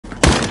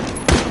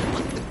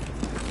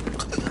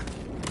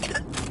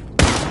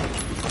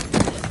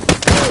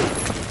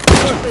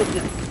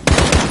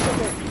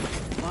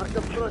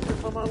Марков просит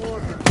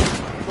помоложе.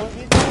 Но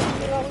видимо,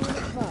 генералу не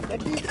нужна.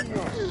 Добить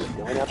ее.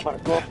 Говорят,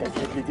 парковка,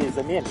 этих людей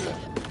заменьше.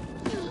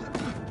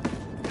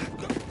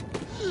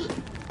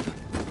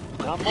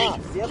 Дома,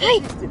 все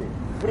зачистили.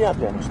 Вряд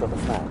ли они что-то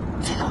знают.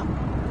 Тихо.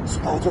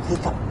 Сюда идет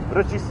Виктор.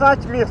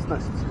 Прочесать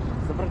местность.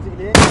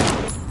 Сопротивление?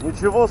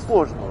 Ничего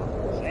сложного.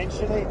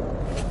 Женщины,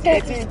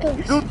 дети.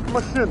 Идут в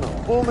машину.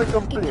 Полный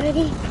комплект.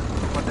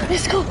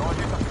 Let's go.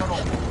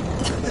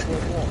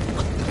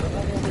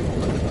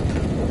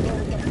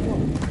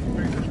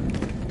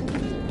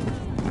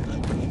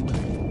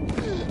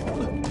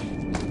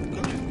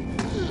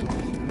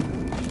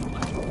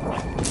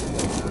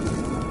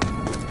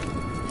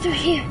 They're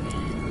here.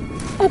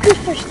 I'll go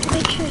first to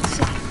make sure it's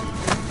safe.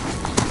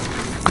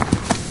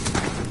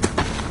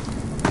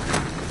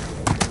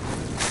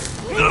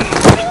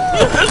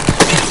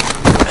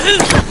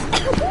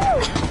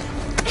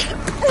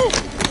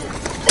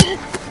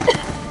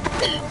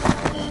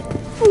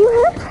 Are you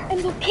hurt?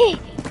 I'm okay.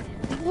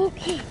 I'm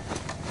okay.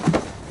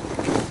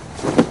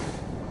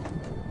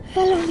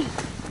 Follow me.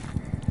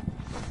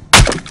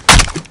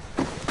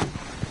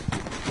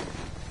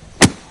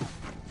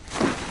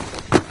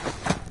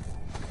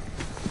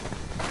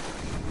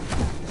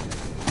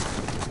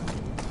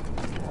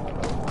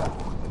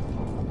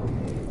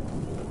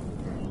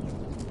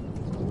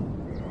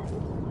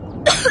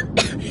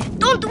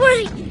 Don't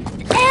worry.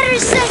 The air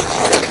is safe.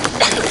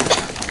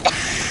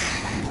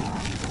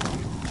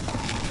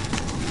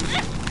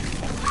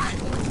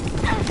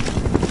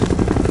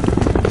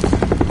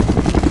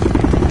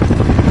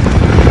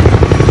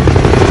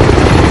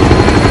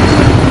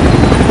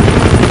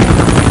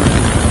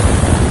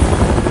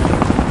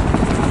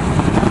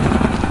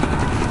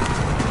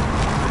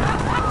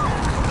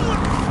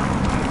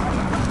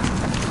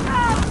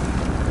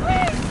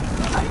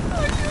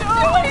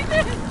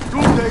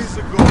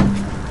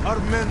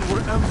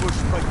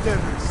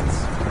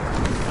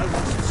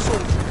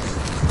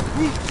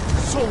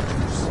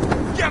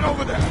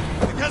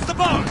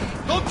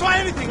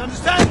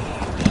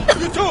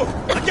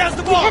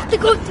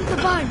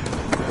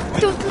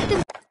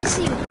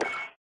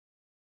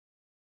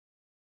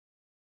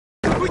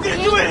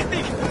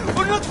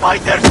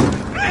 Fighters!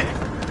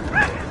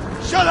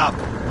 Shut up!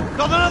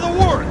 Not another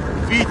word!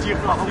 Beat you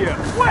up here.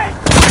 Wait!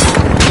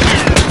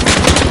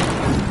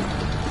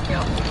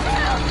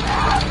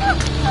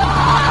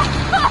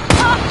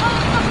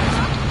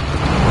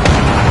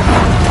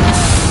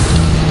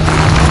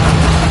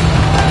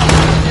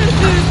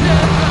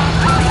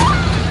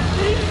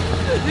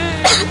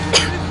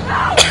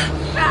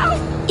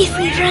 If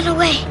we run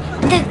away,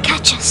 they'll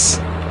catch us.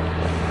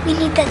 We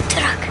need that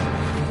truck.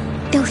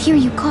 They'll hear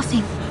you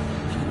coughing.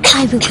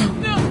 I will go.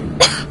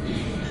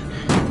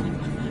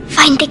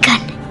 Find the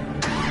gun.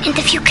 And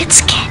if you get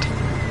scared,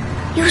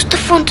 use the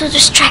phone to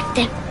distract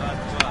them.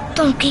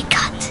 Don't get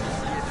caught.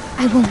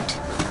 I won't.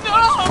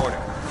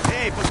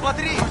 Эй,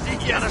 посмотри!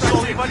 Я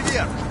нашел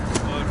револьвер!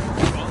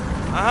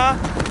 Ага,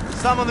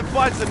 сам он и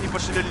пальцем не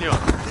пошевельнет.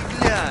 Ты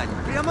глянь,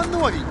 прямо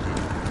новенький.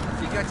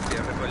 Фига тебе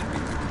револьвер.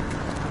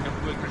 В нем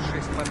только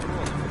 6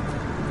 патронов.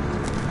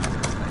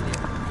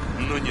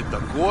 Ну не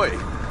такой.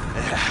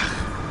 Эх,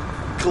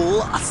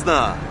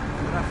 классно!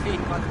 Трофей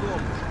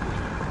потом.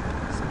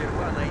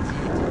 Сперва найди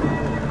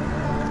эти.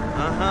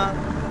 Ага,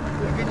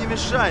 только не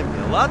мешай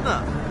мне,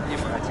 ладно? И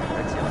братья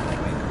хотел.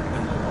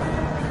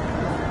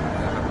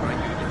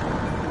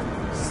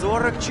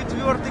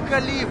 44-й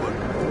калибр.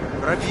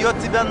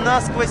 Пробьет тебя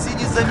насквозь и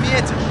не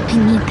заметишь. I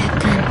need that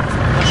gun.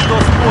 На что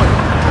спорить?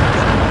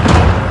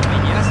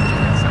 Меня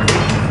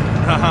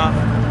стрелять? Ага,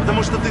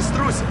 потому что ты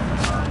струсил.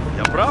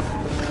 Я прав?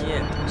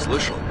 Нет.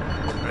 Слышал?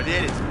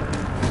 Проверить?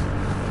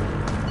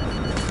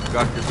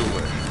 Как ты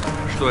думаешь,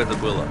 что это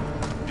было?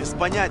 Без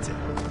понятия.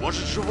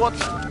 Может,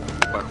 животное?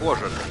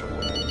 Похоже на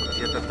животное.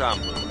 Где-то там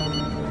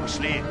было.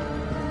 Пошли.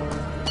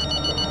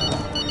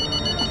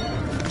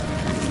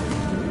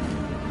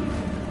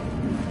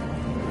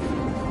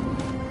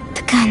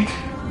 The gun.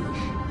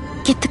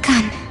 Get the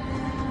gun.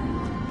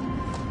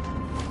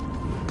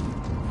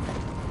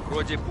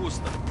 Вроде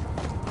пусто.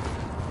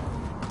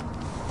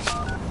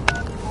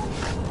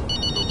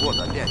 Ну вот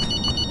опять.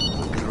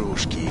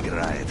 Игрушки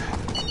играет.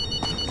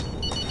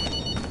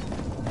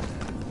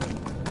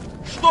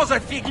 Что за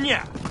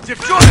фигня?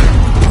 Девчонки!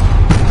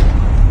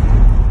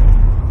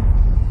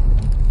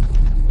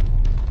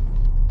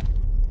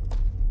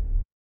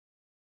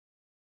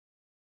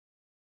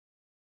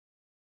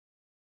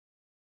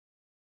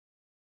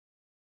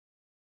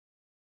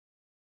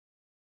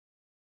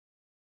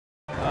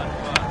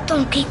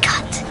 Don't get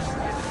caught.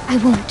 I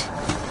won't.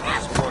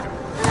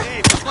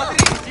 Эй, посмотри!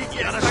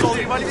 Я нашел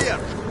револьвер.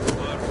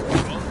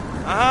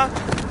 Ага,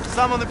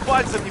 сам он и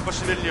пальцем не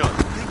пошевельнет.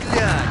 Ты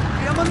глянь,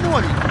 прямо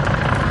новенький.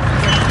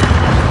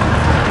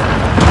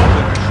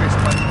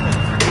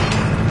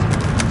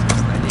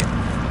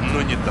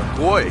 Ну не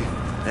такой.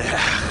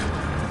 Эх,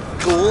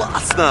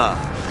 классно!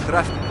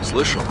 Трафик,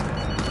 слышал?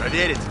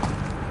 Проверить?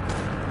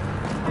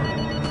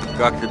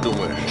 Как ты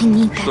думаешь, I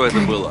need that что это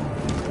gun. было?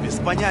 Без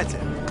понятия.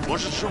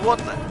 Может,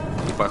 животное?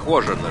 Не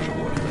похоже на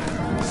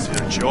животное.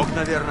 Сверчок,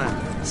 наверное.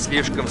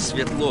 Слишком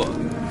светло.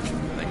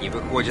 Они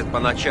выходят по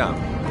ночам.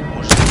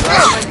 Может,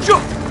 да? Чё?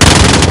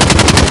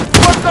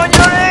 What's on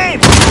your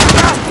aim?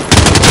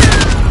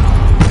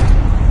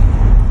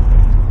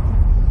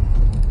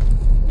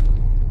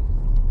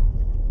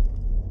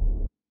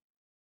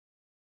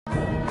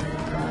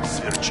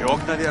 Сверчок,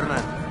 наверное.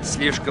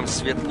 Слишком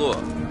светло.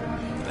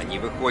 Они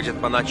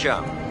выходят по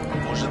ночам.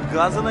 Может,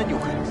 газа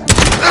нанюхались?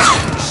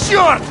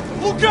 Черт!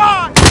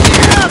 Лука!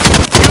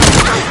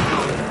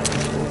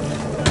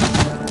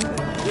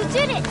 You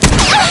did it!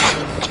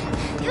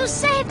 You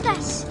saved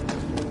us!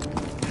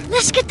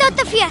 Let's get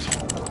out of here!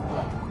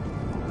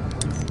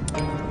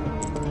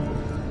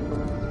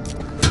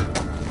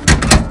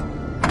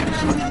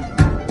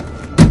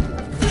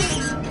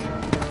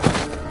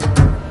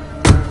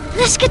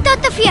 Let's get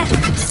out of here!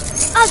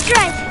 I'll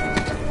drive!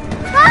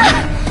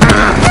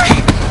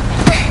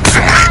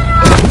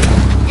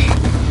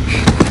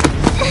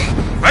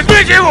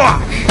 Возьмите его!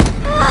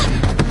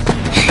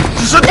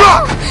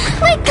 No!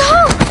 Let go!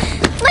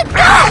 Let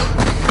go!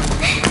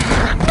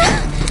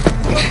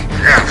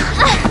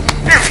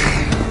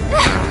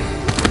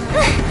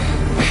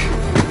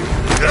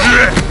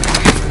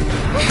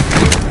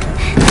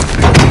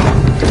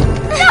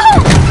 No!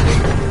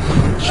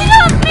 Get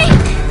off me!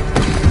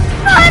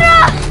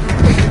 Farah!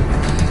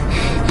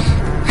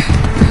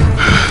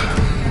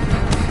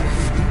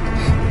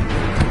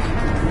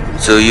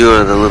 So you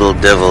are the little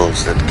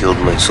devils that killed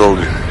my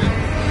soldiers.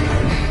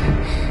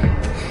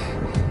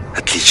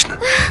 Отлично.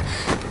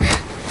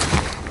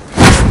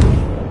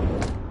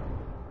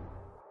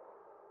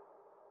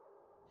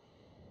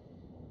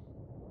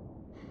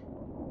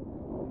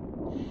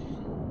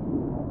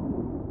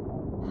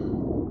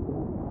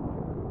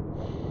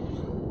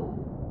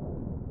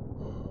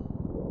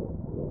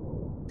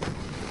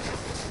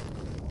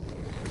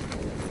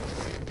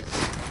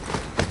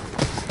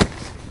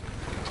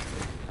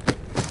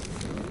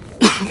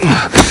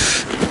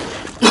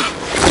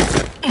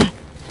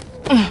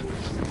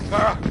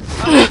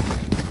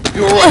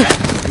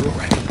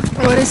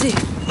 What is he?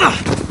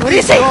 What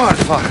is he? God,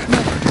 Farah.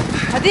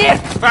 Hadir!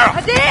 Farah!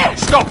 Hadir!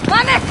 Stop!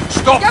 Manek!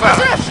 Stop,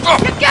 Farah! Stop!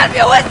 You can't be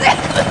with it!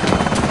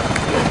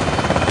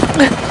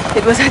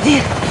 It was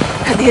Hadir.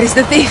 Hadir is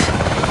the thief.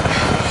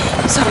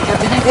 I'm sorry,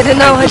 Captain. I didn't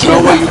know. There's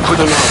no way you could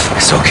have known.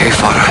 It's okay,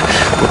 Farah.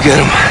 We'll get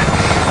him.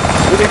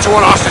 We need to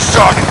unhouse this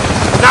target.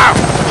 Now!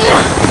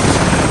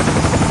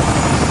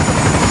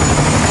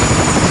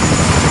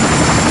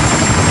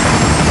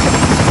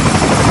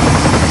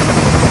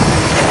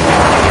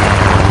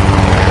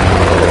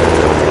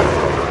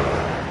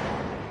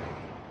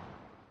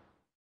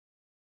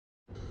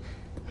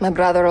 My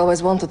brother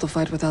always wanted to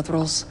fight without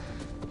rules.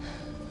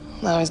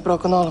 Now he's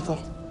broken all of them.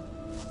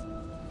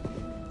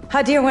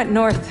 Hadir went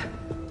north.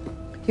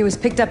 He was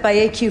picked up by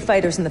AQ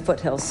fighters in the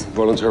foothills.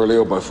 Voluntarily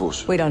or by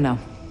force? We don't know.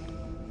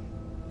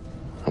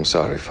 I'm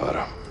sorry,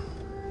 Farah.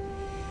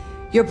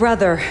 Your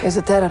brother He's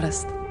a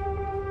terrorist.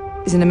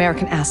 is an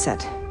American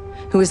asset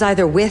who is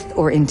either with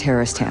or in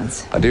terrorist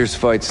hands. Adir's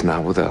fight's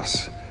not with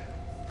us.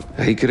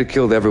 He could have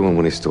killed everyone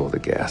when he stole the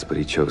gas, but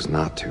he chose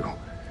not to.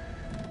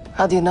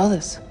 How do you know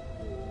this?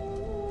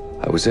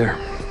 I was there,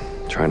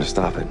 trying to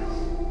stop it.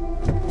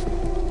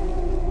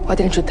 Why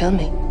didn't you tell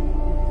me?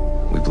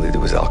 We believed it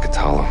was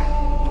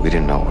Al-Qatala. We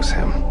didn't know it was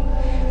him.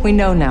 We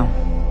know now.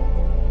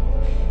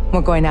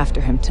 We're going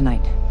after him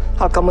tonight.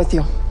 I'll come with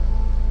you.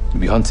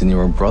 You'll be hunting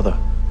your own brother.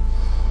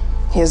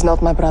 He is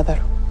not my brother.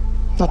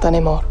 Not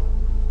anymore.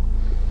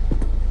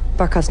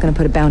 Barkov's gonna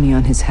put a bounty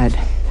on his head.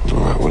 All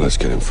right, well, let's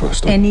get him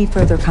first. Any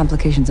further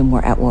complications and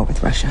we're at war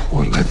with Russia.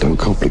 Well, that don't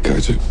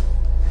complicate it.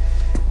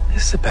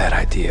 This is a bad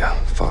idea,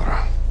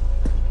 Farah.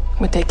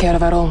 We take care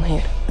of our own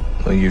here.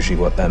 Not usually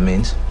what that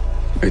means.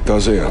 It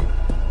does here.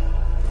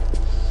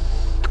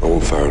 I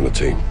want Farah on the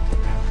team.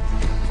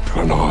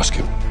 Try not ask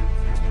him.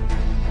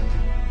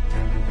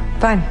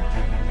 Fine.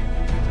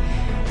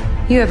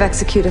 You have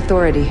execute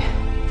authority.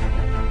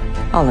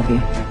 All of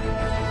you.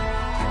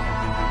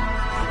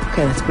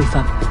 Okay, let's brief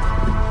up.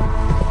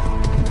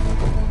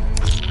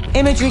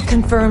 Imagery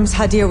confirms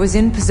Hadir was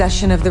in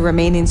possession of the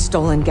remaining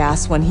stolen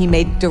gas when he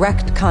made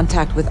direct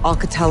contact with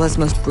Al-Qatala's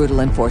most brutal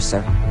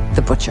enforcer,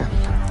 the Butcher.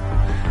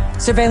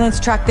 Surveillance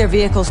tracked their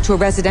vehicles to a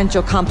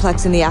residential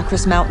complex in the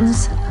Akros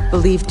Mountains,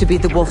 believed to be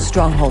the Wolf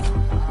stronghold.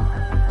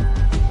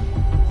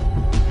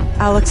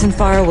 Alex and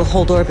Farah will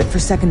hold orbit for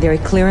secondary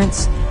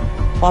clearance,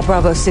 while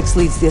Bravo 6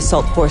 leads the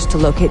assault force to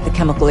locate the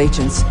chemical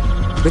agents,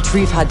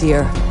 retrieve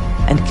Hadir,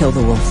 and kill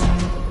the Wolf.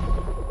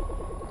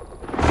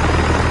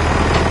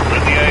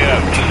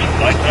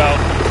 Lights out.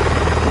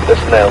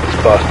 Let's nail this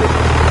bastard.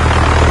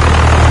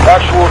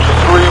 Actual to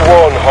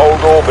 3-1,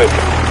 hold orbit.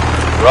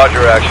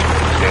 Roger, action.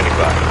 Standing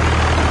by.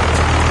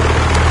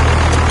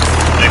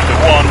 Sector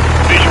 1,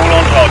 visual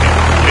on target.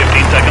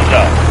 15 seconds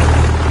out.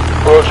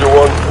 Roger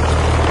 1.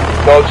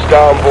 Notes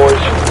down, boys.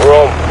 We're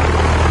on.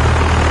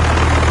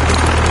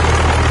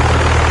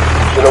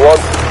 Center 1,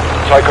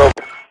 take over.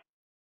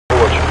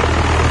 Overwatch.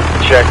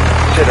 Check.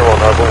 Center on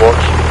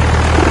Overwatch.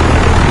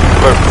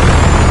 Move.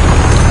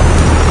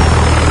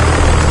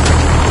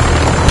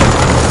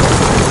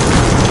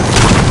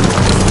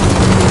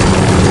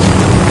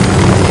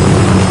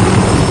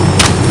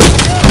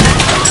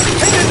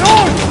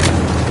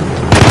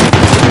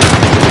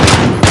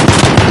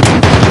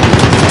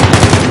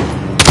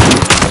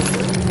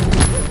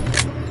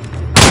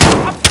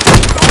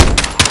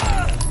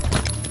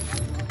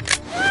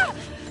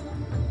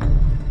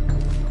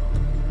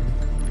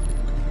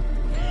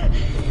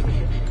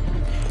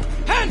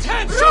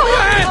 Hands! Hands! Show me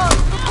your hands!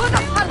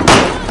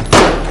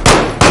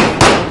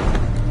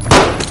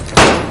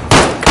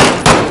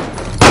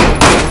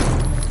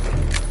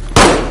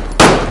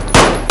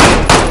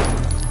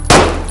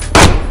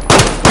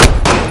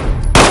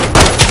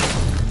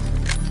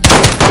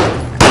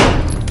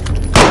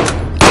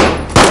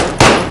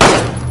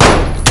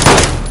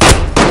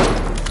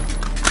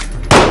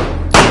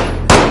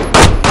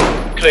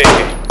 Clear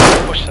here.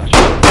 Push that.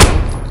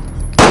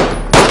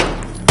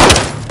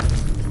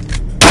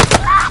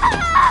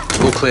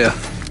 'All clear.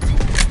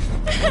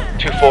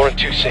 2-4 and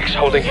 2-6,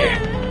 holding here.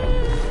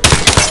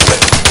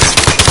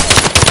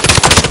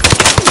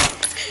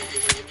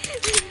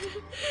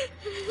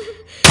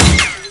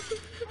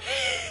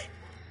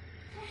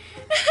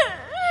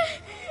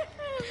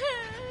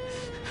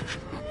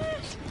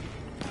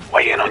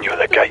 Waiting on you at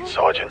the gate,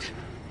 Sergeant.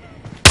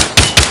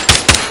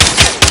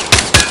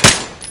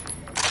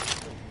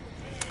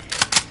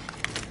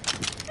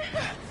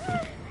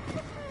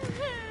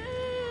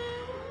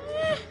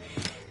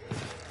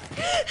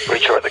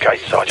 Breacher at the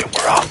gate, Sergeant,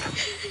 we're up.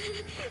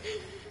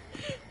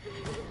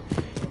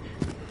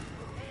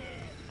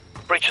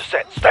 Breacher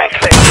set, stand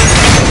clear.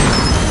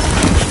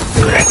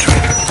 Good entry.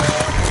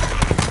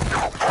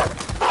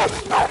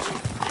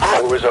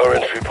 Where is our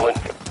entry point?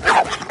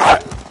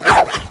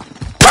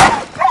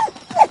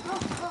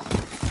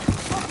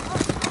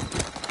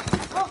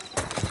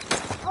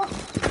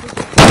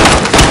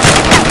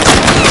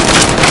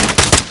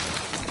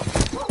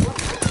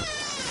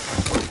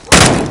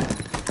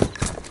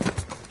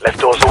 Left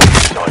door's all you,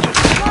 Sergeant.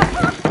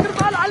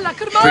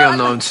 3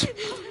 unknowns.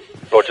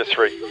 Roger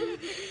 3.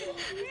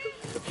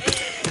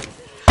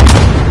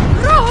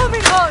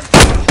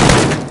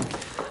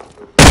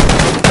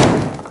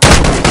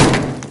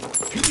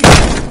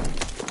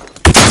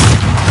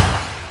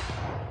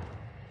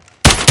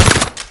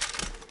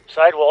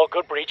 Sidewall,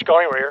 good breach,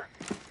 going rear.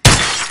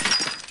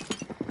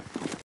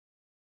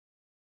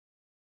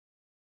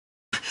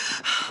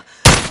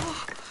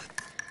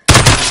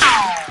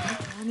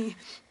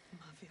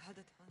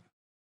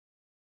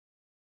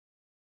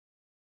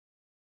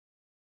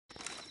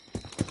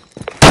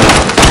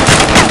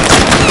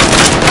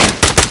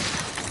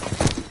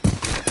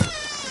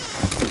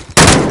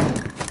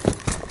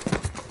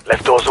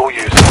 Left door's all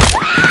you,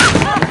 Sergeant.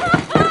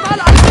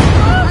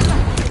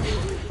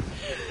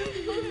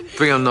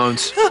 3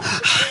 unknowns.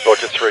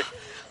 Roger 3.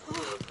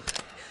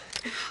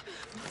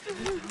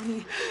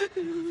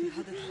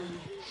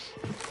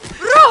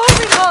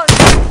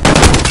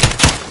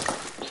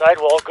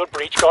 Sidewall, good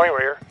breach, going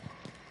rear.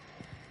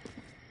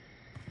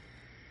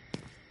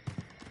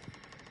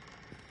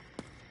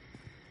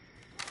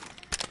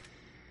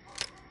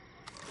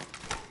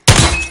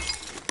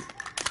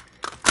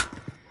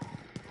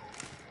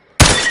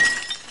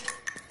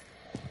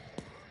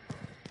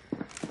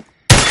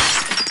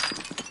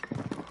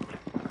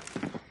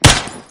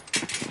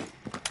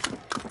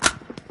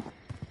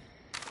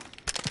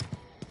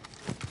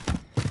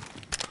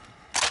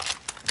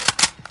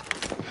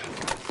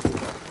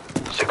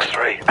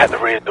 At the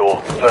rear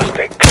door, first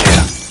deck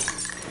clear.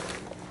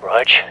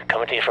 Rog,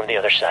 coming to you from the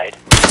other side.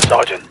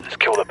 Sergeant, let's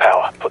kill the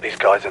power. Put these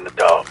guys in the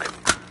dark.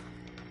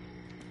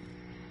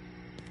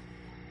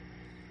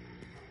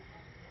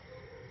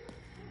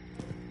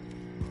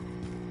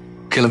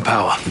 Killing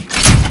power.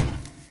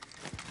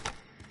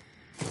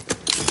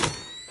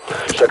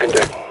 Second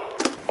deck.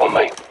 On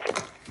me.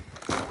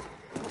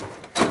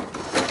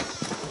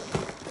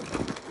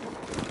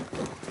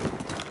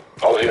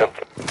 Hold here.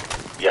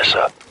 Yes,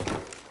 sir.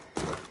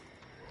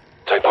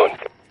 Take point.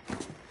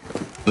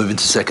 Moving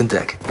to second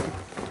deck.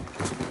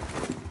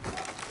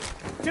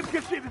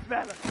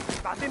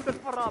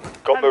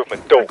 Got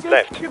movement. Door,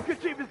 left.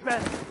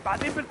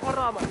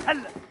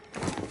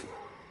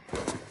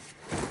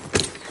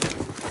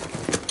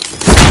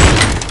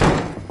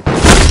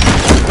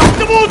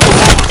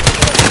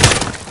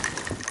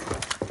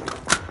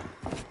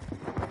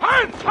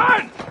 Hands!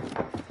 Hands!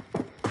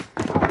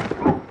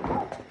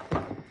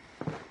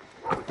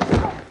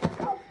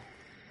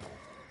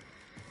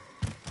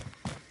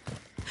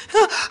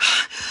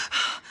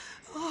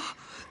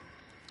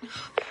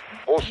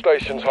 All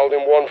stations holding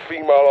 1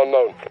 female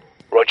unknown.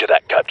 Roger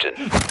that, Captain.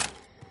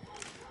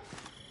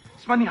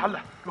 اسمعني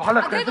هلا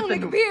وهلا عددهم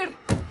كبير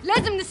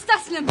لازم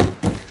نستسلم.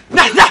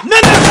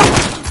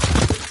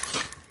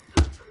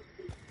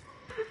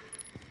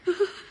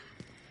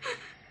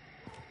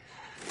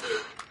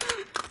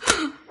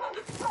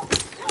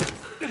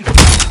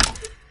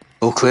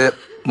 All clear.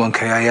 1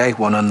 KIA,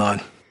 1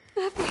 unknown.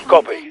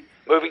 Copy.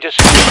 Moving to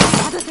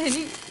حدا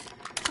تاني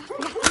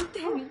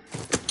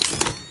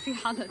في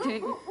حدا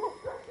تاني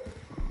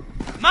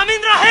ما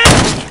مين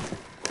رايحين؟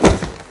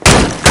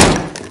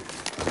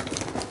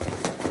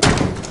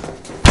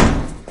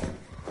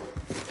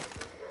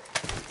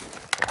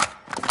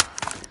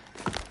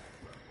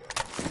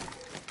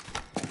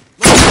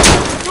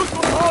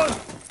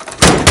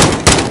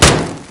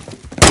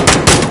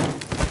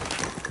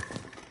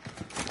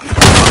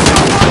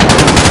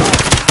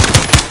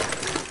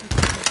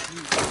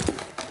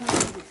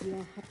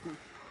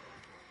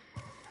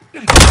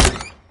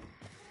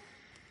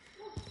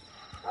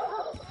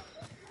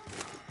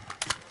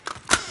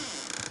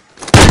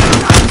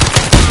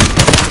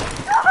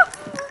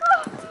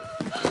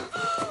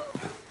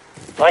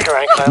 Anchor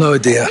anchor. No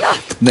idea.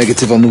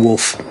 Negative on the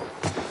Wolf.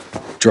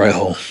 Dry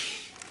hole.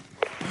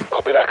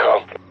 Copy that,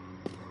 Carl.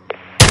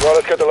 Right,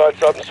 let's get the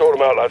lights up and sort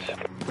them out, lads.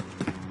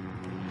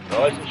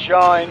 Rise and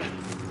shine.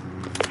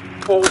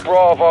 All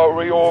Bravo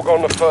reorg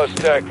on the first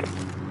deck.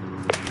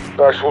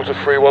 Ashwater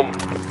 3-1.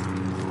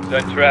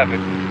 Send traffic.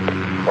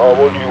 I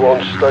want you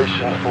on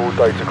station for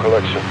data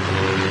collection.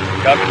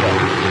 Copy that.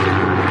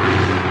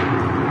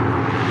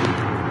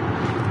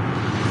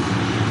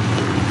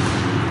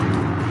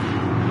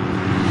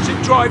 Zip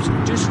drives,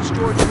 just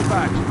storage in the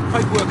back.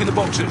 Paperwork in the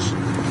boxes.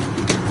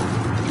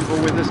 People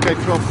with escape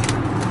from.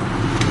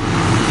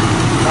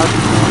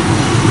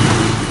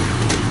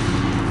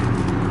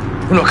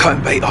 We're not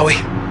cutting bait, are we?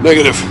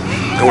 Negative.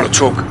 Don't want to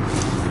talk.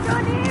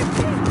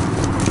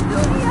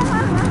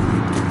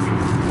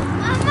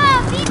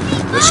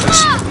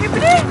 Listeners.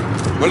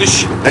 Manish.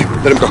 Hey,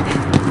 let him go.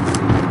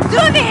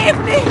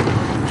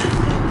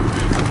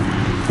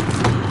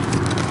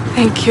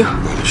 Thank you.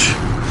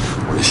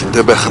 Manish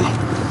انتبهنا.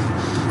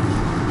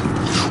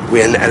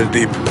 وين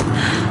الديب؟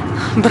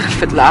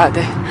 برفة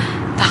العادة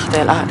تحت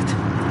الأرض.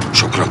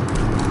 شكرا.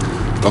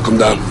 Knock him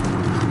down.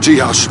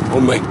 T-house,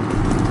 on me.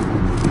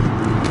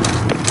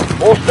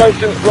 All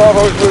stations,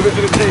 Bravo is moving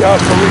to the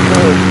T-house for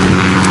reclearance.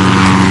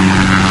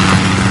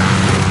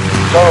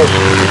 Charles,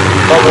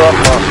 cover up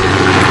now.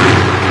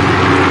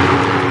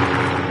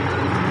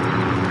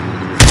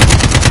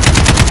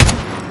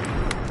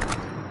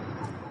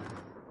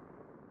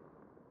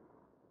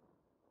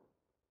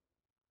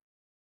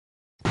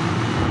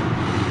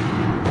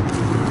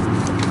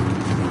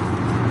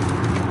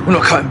 We're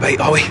not cutting bait,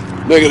 are we?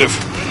 Negative.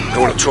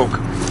 Don't want to talk.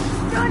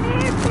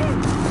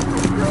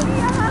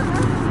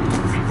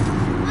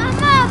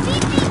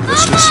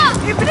 Listeners.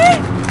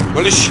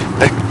 Manish.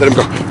 Hey, let him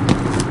go.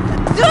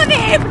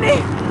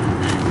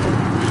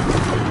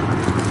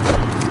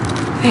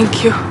 Thank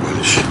you.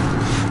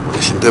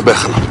 Manish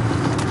انتبهنا.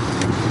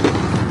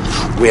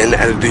 وين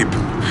الديب؟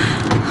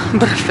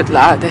 برفة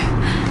العادة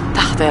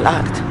تحت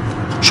الأرض.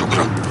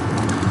 شكرا.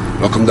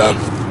 Knock him down.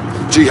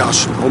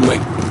 T-house, on me.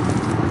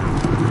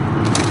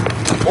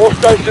 All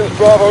stations,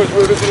 Bravo is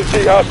moving to the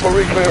T-house for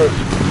reclearance.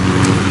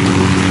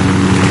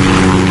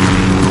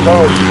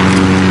 Charles,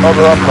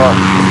 cover up, Carl.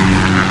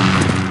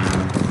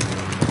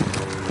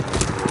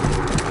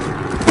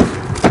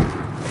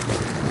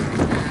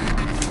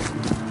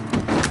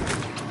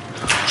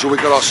 So we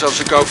got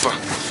ourselves a gopher.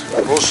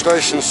 All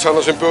stations,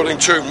 tunnels in building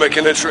 2,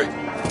 making entry.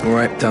 All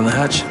right, down the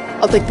hatch.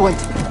 I'll take point.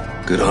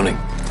 Good hunting.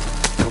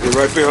 I'll be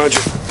right behind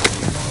you.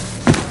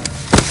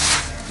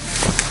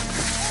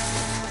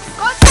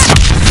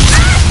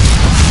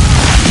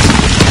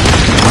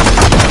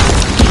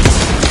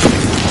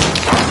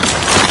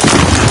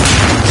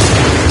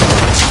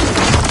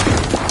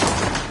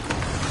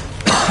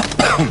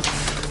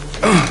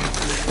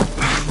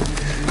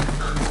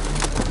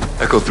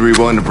 Echo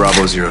 3-1 to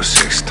Bravo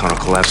 06. Tunnel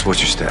collapse. What's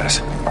your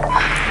status?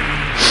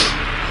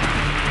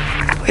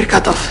 We're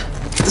cut off.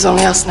 It's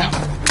only us now.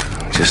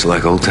 Just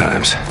like old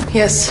times.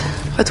 Yes,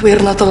 but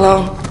we're not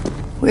alone.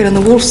 We're in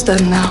the wolf's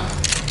den now.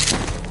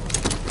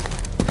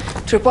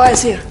 Tripwire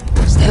is here.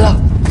 Stay low.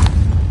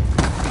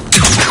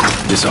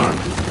 Disarm.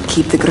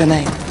 Keep the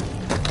grenade.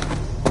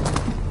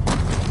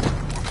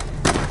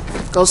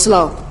 Go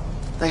slow.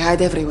 They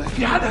hide everywhere.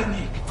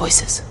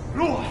 Voices.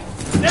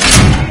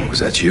 Was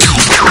that you?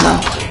 No.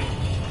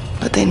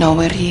 But they know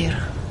we're here.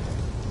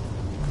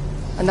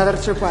 Another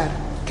tripwire.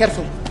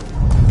 Careful.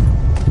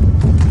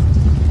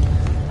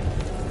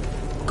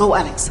 Go,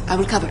 Alex. I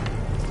will cover.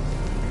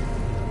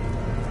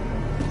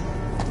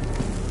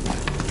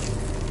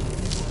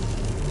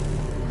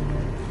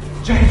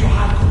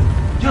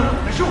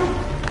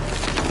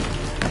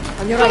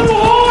 On your right.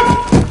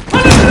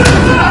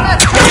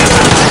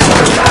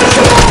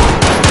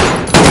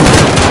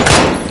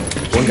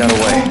 One got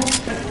away.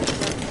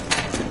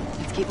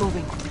 Let's keep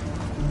moving.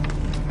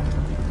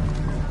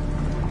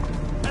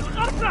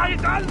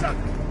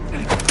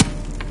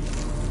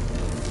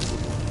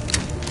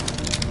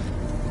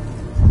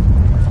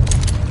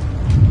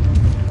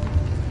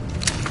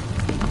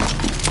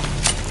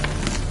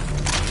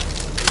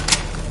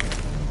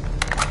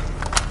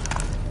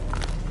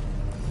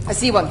 I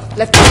see one.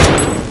 Left.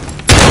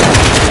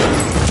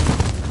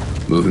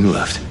 Moving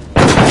left.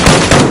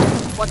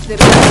 Watch the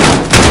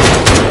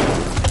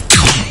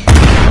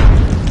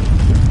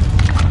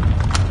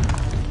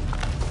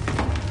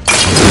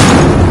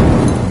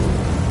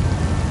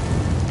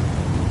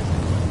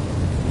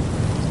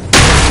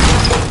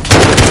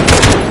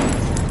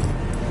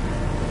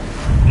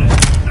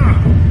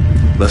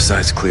Left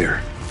side's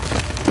clear.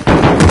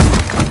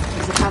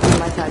 There's a path on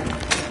my side.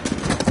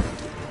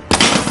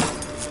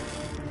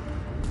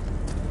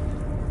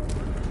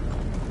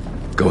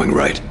 Going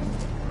right.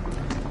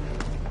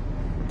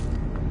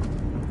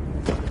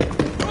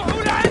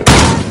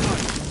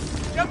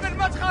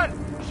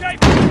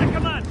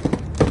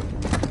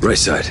 Right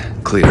side,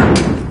 clear.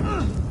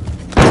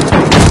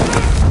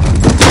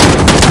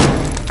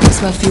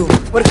 Smell fuel.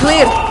 We're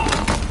clear.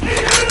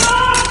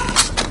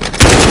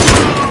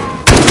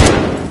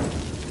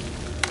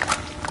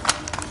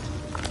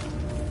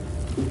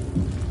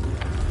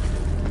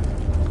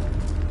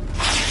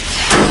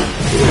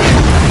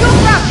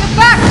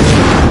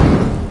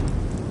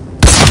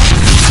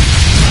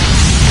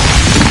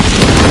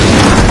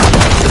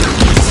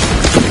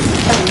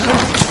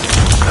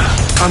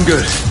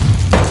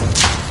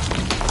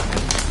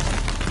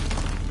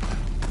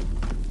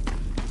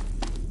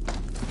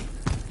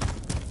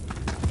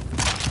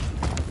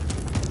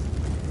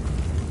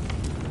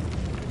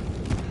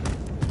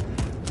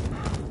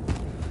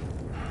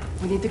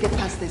 need to get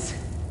past this.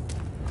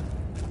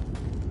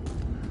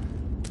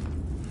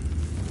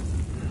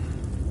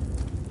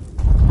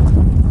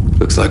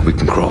 Looks like we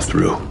can crawl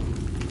through.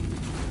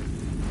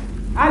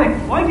 Alex,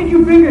 why did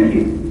you bring her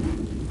here?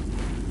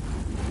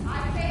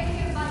 I came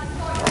here by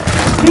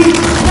choice.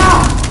 Leave now!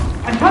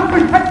 I can't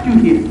protect you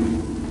here.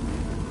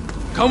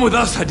 Come with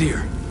us,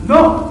 Hadir.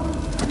 No!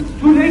 It's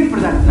too late for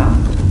that now.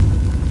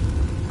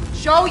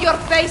 Show your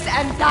face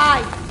and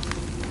die!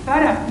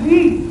 Farah,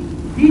 please!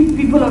 These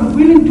people are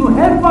willing to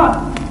help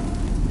us!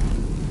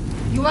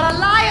 You are a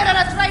liar and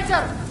a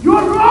traitor!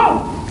 You're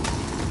wrong!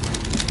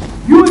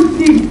 You will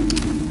see!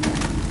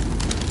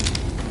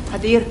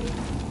 Hadir!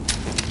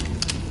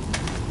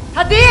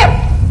 Hadir!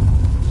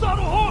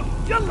 صاروا هون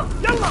يلا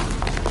يلا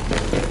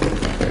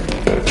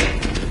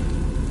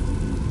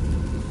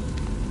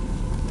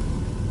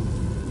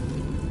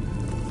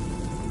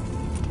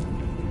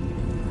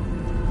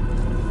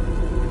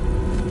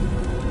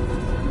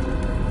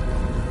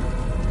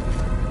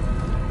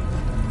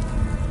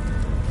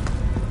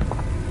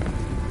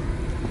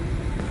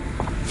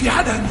في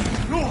حدا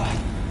هناك روح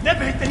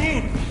نبه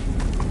التانيين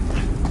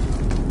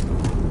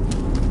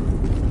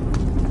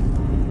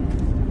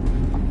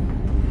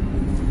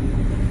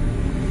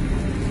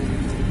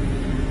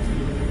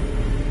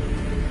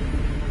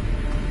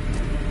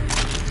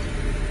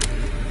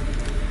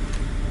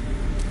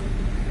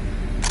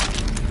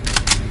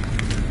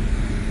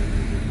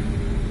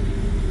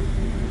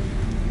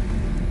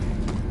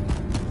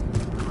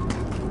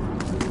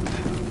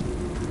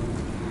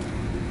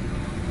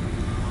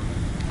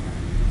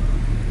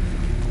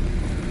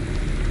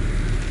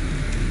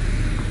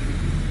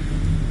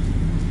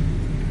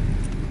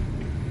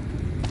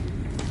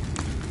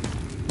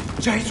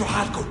جهزوا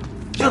حالكم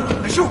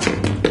يلا نشوف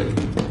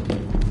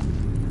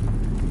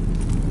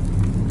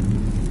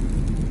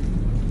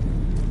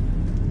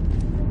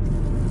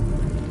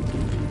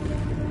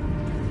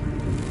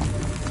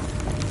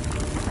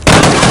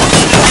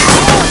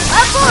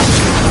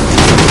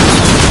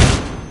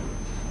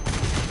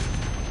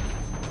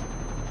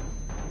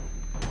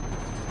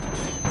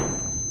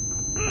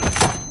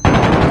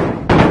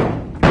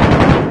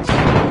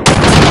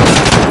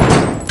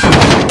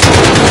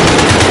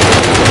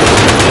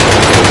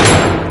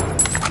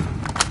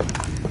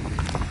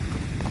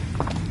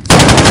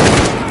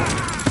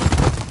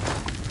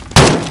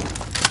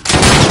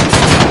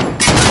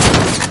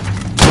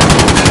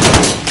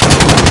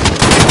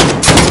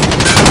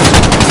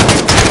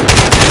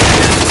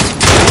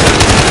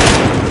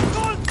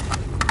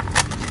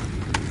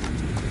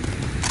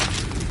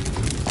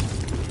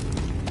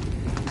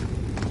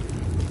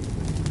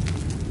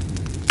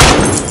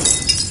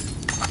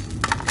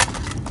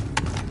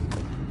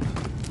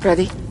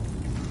Ready?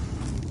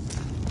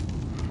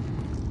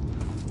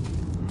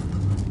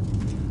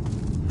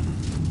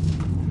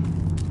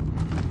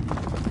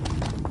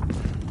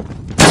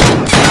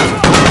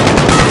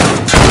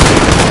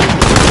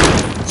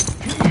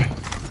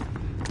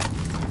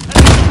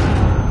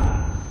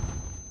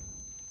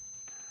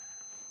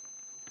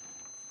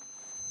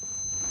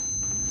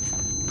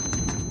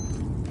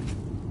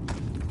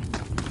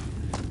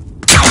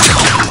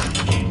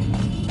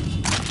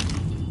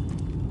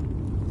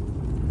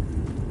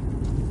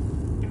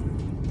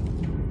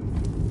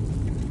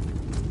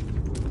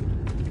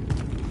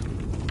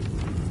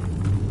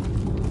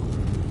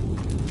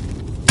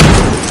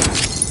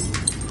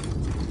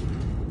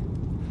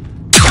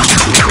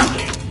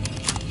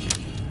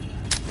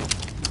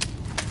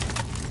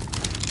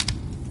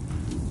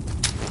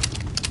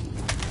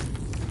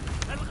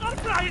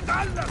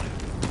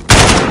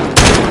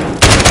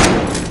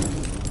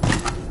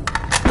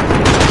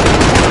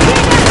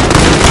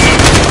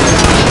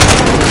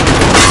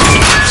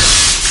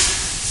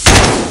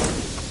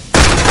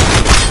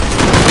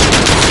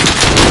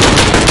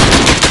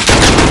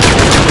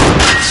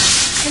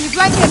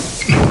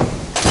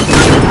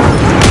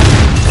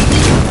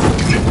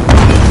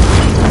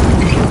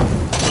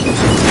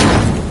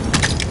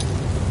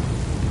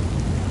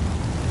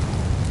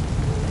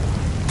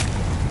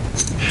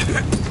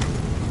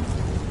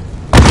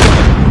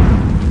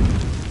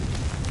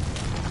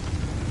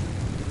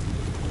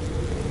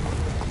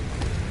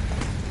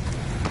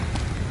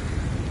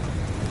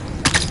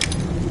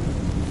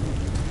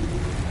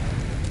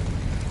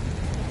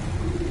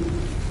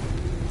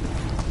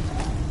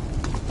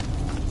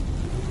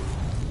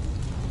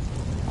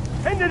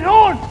 هن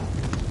هون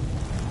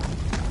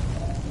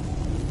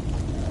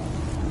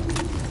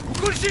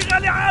وكل شيء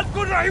غالي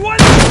عالكم راح يولع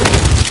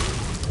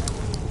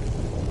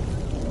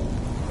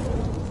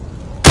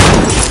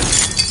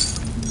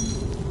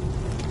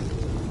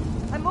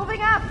I'm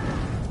moving up!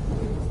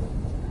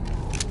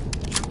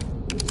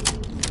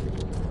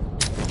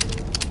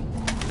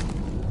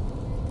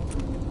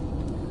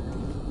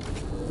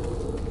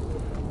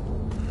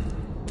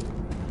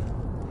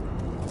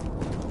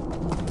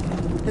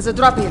 There's a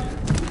drop here.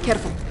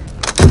 Careful.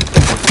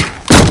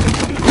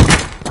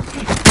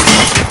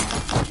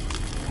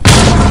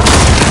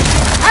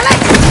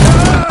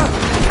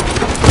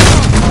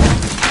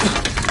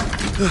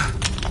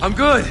 I'm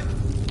good.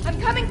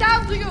 I'm coming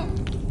down to you.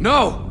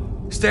 No!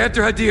 Stay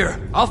after Hadir.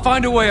 I'll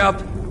find a way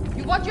up.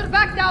 You watch your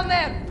back down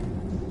there!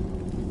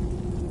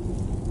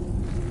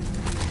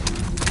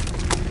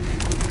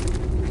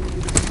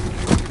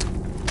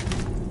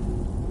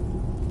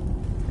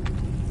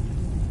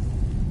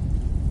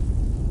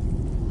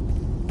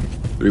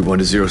 (3-1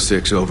 to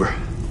 06, over.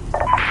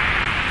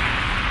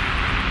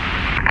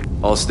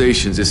 All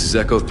stations, this is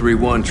Echo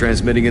 3-1,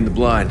 transmitting in the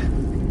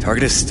blind.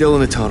 Target is still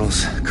in the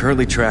tunnels,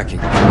 currently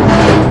tracking.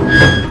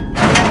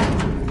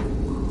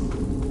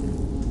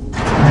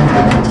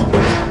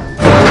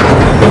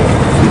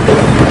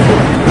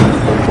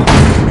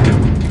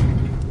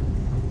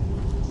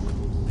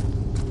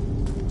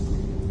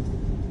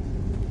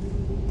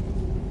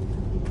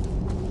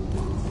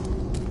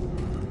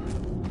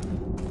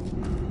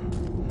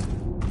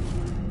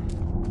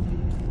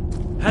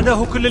 هذا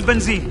هو كل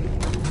البنزين.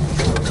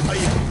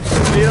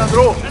 خلينا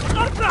نروح.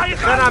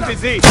 خلينا عم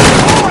بيزيد.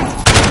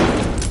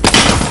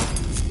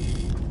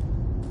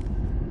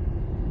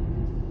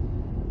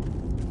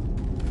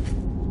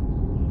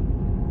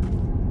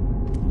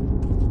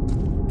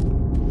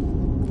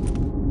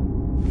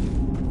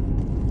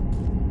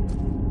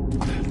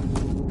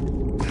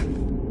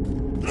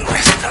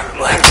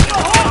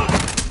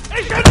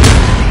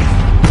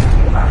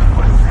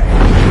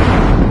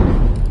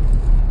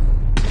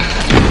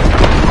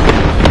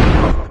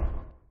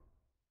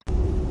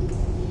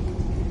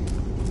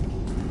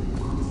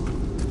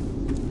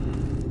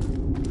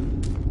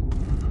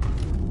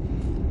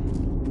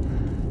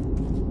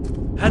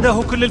 هذا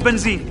هو كل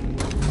البنزين.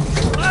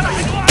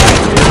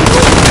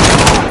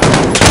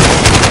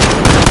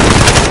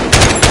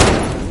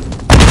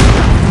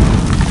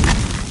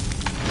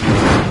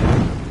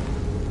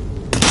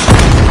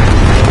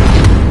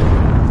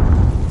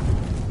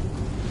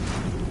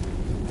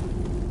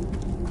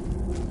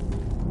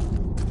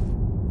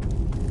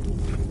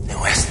 The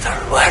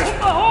Western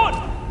world,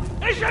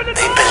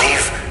 they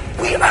believe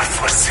we are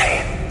for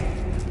sale.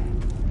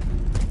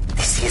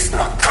 This is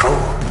not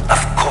true,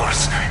 of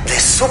course. The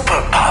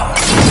superpower.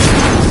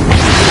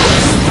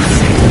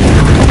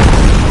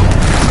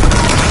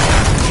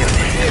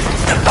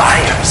 The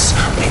buyers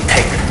will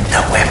take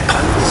the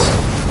weapons,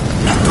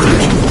 not we.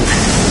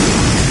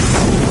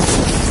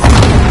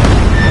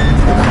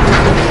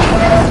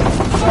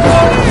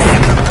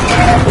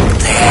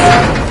 They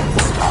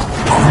do not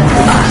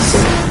own us.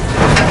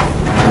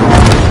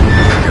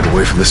 Get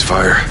away from this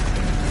fire.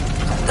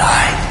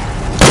 Die.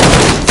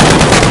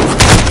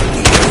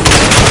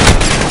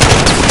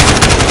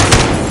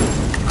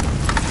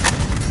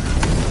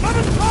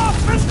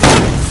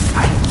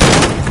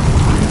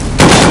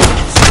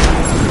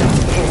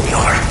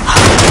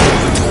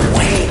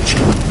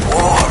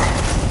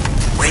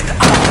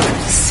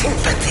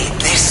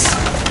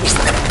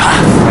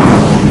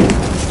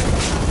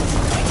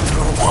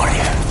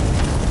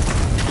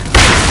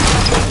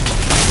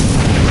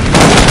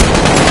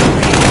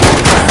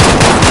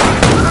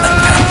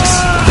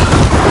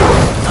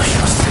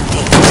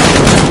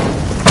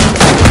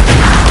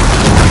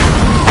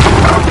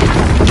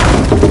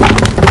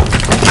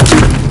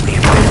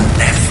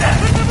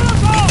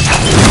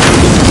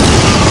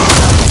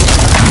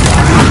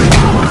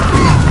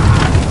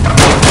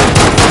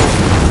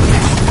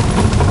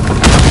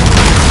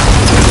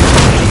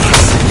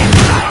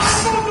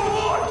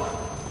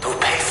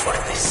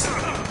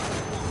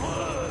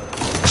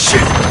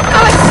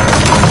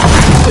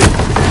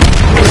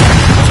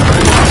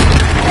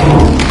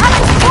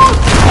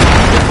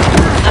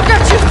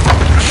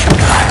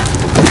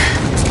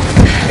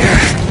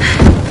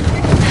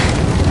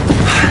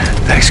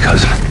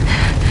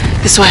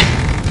 This way.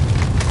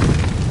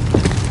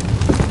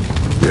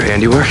 Your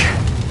handiwork?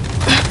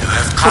 You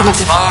have come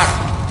far,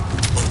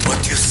 but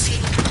what you see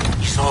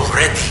is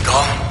already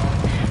gone.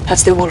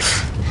 That's the wolf.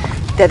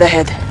 Dead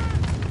ahead.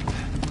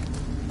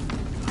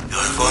 You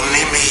have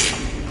only me.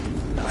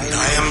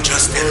 I am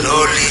just a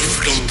lowly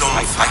freedom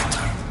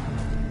fighter.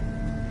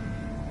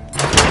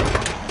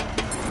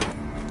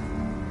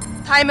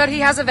 Timer, he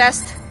has a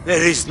vest.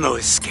 There is no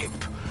escape.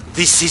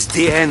 This is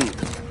the end.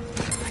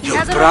 Your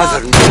has a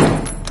brother...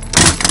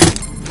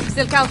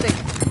 Still counting.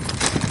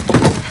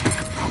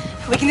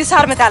 We can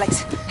disarm it,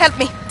 Alex. Help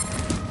me.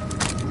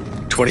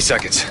 20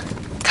 seconds.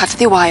 Cut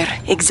the wire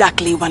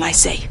exactly when I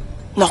say.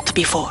 Not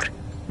before.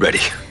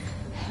 Ready.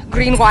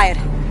 Green wire.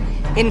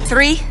 In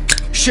 3...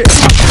 Shit!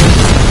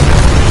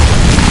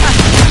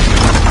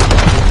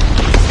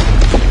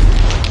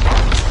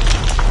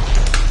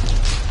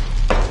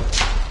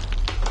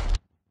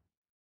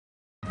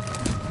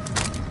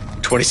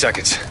 "20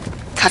 seconds.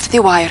 Cut the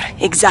wire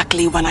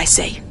exactly when I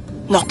say.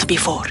 Not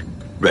before.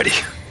 Ready.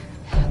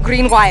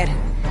 Green wire.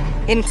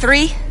 In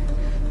 3,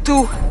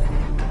 2,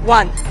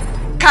 1.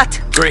 Cut.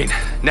 Green.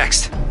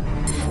 Next.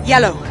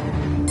 Yellow.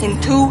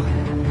 In 2,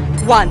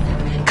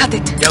 1. Cut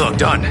it. Yellow.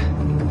 Done.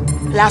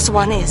 Last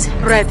one is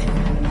red.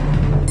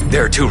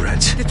 There are 2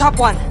 reds. The top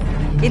one.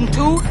 In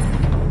 2,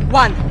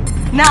 1.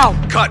 Now.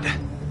 Cut.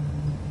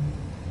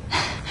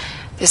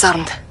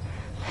 Disarmed.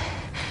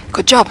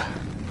 Good job.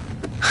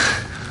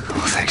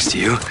 Well, thanks to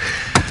you.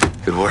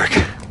 Good work.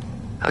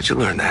 How'd you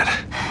learn that?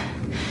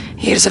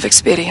 Years of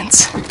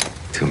experience.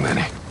 Too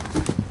many.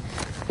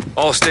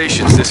 All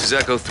stations, this is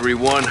Echo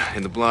 3-1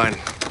 in the blind.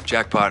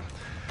 Jackpot.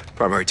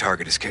 Primary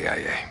target is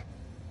KIA.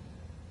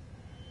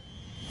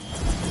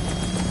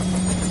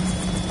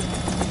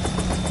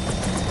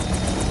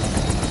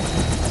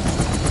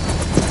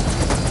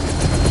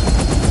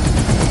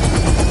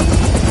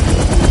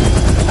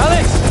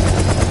 Alex!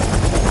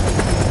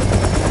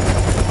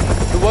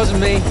 It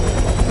wasn't me.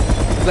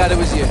 I'm glad it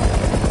was you.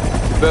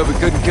 Too bad we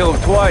couldn't kill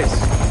him twice.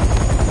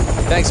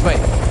 Thanks, mate.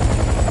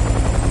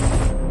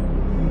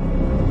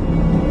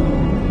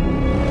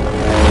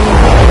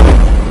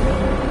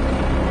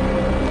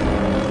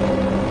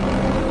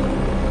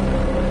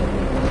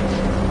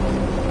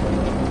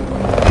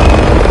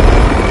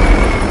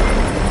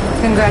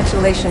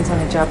 Congratulations on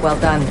a job well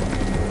done.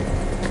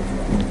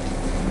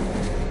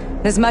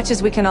 As much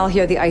as we can all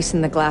hear the ice in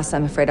the glass,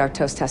 I'm afraid our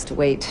toast has to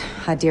wait.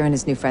 Hadir and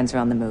his new friends are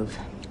on the move.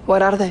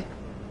 What are they?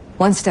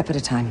 One step at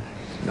a time.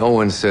 No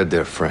one said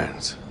they're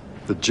friends.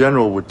 The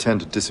general would tend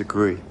to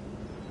disagree.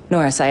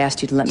 Norris, I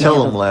asked you to let me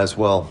Tell him,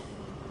 Laswell.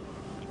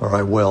 Or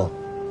I will.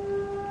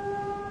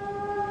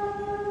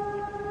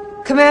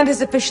 Command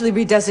has officially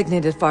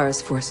redesignated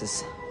Farah's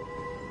forces.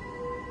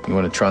 You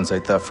want to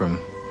translate that from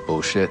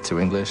bullshit to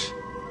English?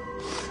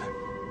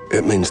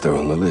 It means they're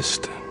on the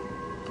list.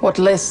 What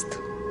list?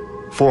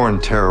 Foreign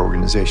terror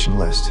organization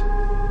list.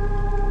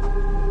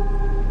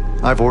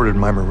 I've ordered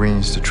my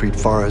Marines to treat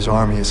Farah's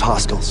army as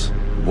hostiles.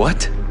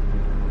 What?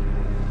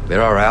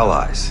 They're our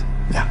allies.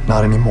 Yeah,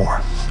 not anymore.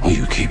 Will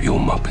you keep your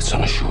muppets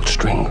on a short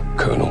string,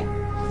 Colonel?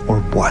 Or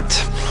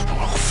what?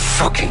 I'll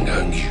fucking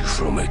earn you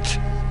from it.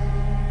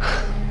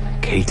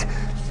 Kate,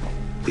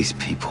 these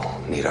people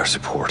need our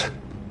support.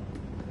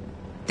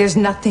 There's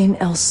nothing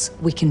else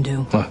we can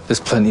do. Well,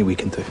 there's plenty we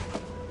can do.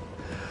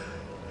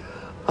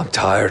 I'm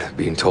tired of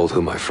being told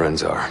who my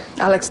friends are.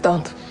 Alex,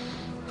 don't.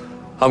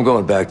 I'm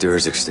going back to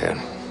Urzikstan,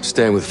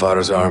 staying with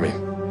Farah's army.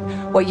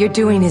 What you're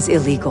doing is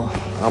illegal.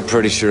 I'm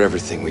pretty sure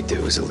everything we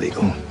do is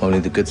illegal. Only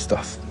the good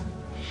stuff.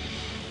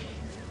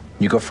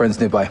 You got friends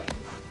nearby?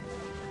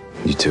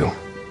 You too.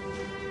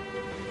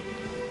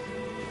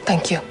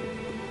 Thank you.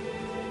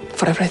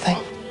 For everything.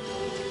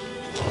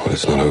 Well,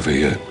 it's not over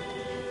yet.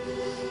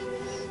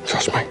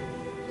 Trust me.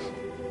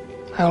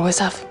 I always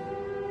have.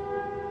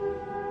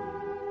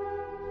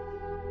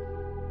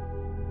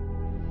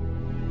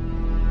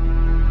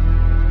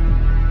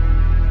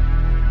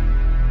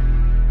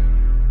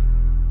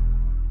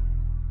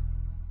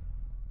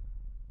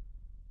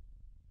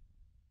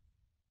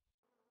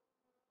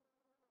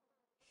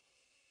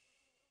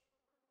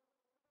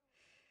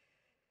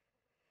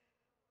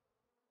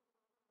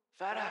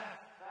 Farah!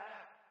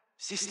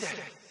 Sister,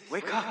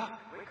 wake up!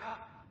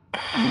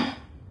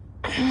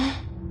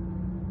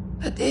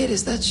 Hadir,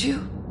 is that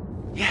you?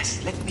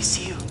 Yes, let me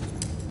see you.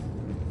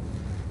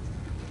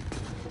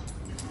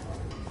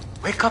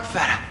 Wake up,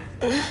 Farah!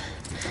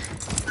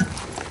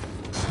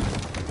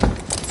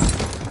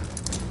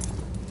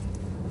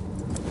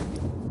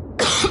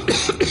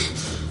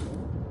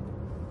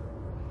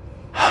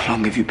 How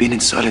long have you been in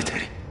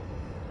solitary?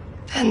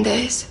 10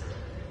 days.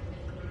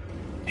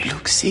 You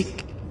look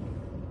sick.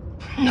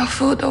 No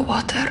food or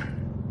water.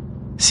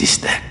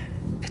 Sister.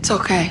 It's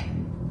okay.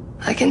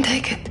 I can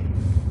take it.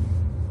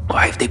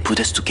 Why have they put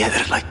us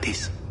together like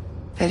this?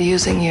 They're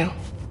using you.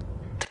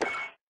 To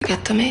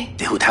get to me.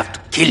 They would have to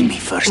kill me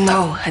first.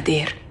 No,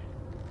 Hadir.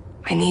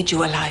 I need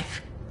you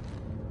alive.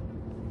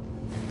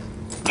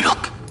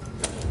 Look.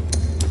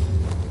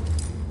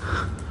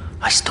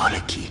 I stole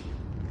a key.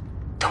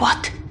 To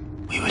what?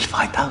 We will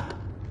find out.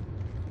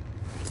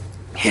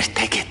 Here,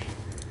 take it.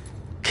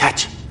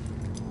 Catch.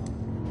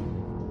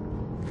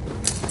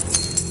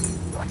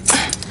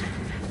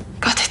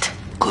 Got it.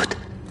 Good.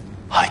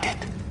 Hide it.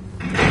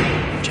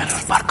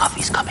 General Markov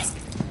is coming.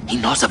 He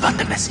knows about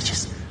the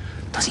messages.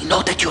 Does he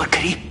know that you are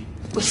Karim?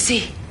 We'll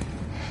see.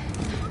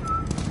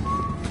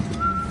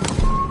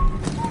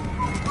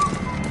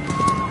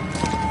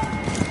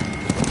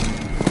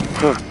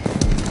 Huh.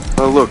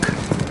 Oh, look.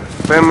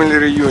 Family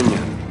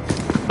reunion.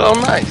 Oh,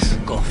 nice.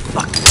 Go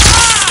fuck.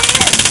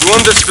 You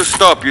want us to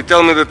stop, you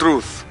tell me the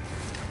truth.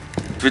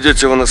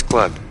 Ведете его на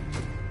склад.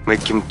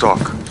 Make him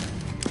talk.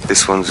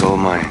 This one's all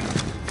mine.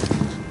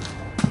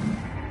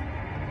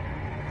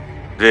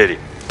 Двери.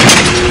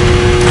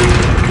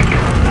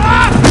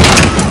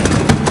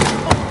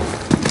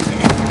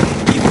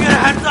 Keep your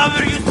hands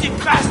over, you sick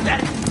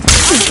bastard!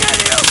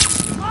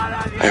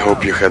 I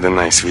hope you had a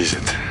nice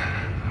visit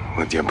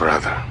with your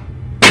brother.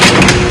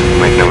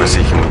 Might never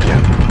see him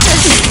again.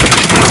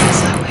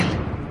 Yes, I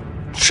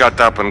will. Shut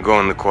up and go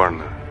in the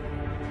corner.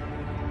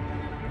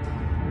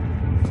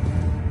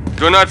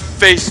 Do not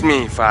face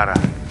me, Farah.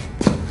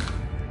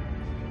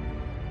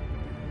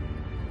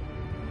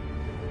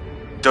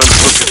 Don't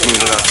look at me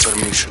without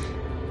permission.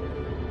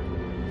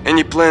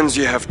 Any plans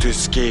you have to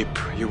escape,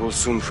 you will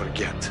soon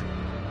forget.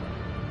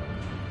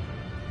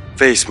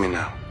 Face me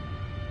now.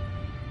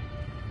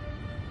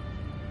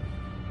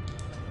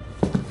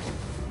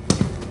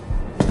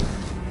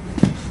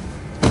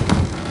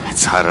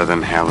 That's hotter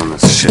than hell in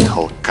this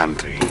shithole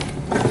country.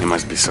 You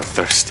must be so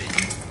thirsty.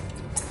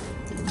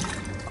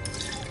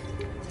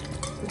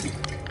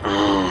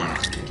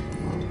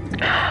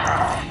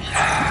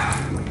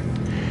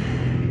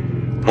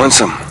 Want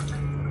some?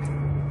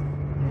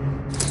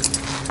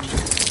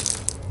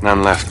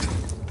 None left.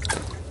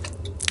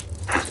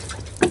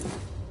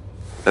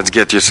 Let's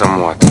get you some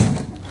water.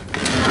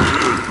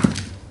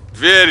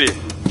 Двери!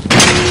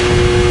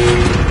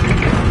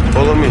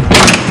 Follow me.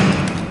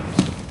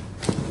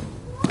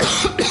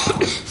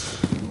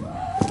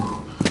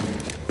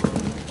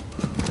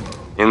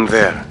 In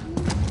there.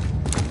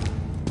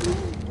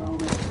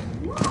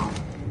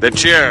 The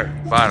chair,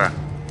 Farah.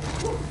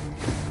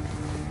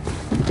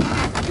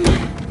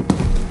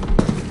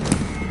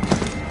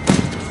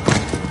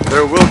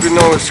 There will be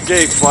no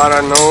escape,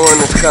 Farah. No one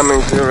is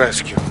coming to your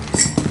rescue.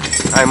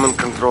 I'm in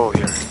control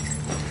here.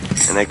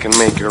 And I can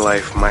make your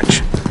life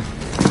much,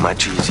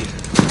 much easier.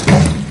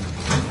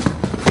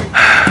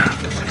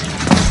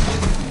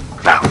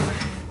 Now,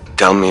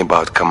 tell me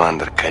about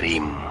Commander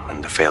Karim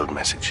and the failed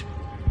message.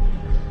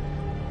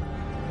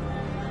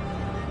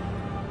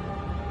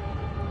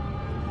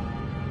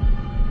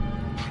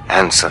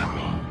 Answer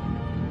me.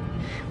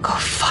 Go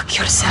fuck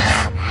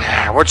yourself.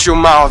 Watch your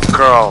mouth,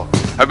 girl.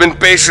 I've been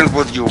patient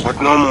with you, but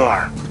no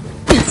more.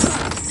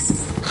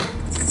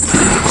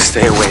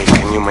 Stay awake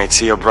and you might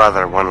see your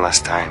brother one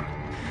last time.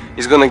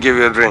 He's gonna give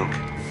you a drink.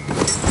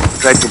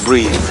 Try to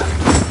breathe.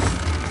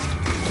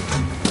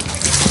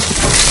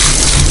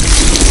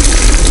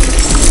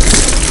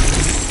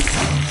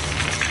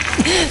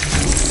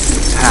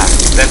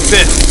 That's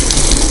it.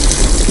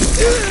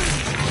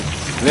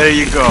 There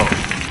you go.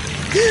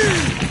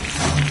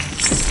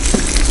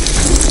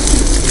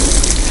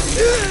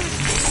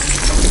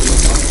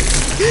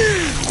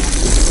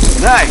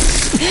 Nice.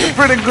 You're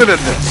pretty good at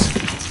this.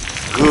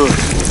 Good.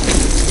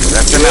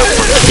 That's enough.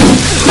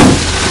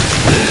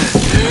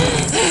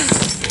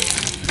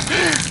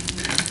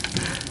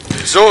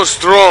 So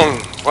strong,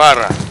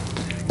 Farah.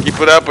 Keep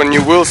it up and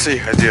you will see,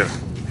 Hadir.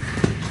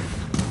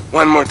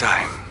 One more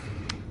time.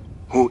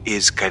 Who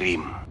is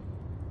Karim?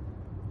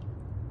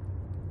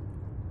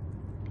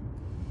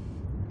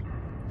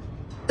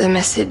 The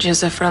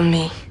messages are from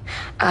me.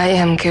 I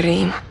am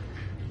Karim.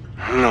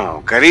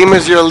 No, Karim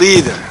is your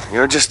leader.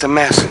 You're just a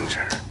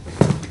messenger.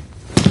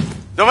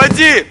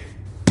 Доводи!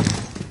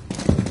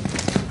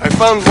 I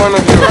found one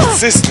of your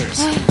sisters.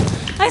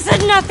 I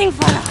said nothing,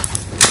 Farah.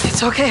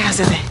 It's okay,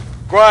 Azadeh.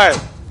 Quiet.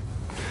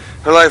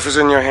 Her life is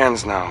in your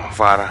hands now,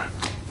 Farah.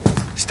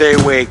 Stay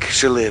awake,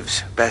 she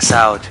lives. Pass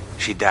out,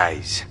 she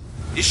dies.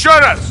 Еще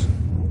раз!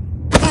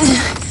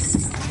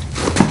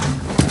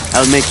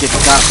 I'll make it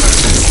tougher.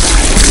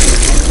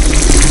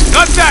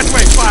 Not that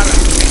way, Farah!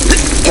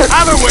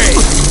 Other way!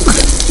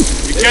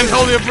 You can't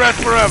hold your breath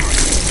forever.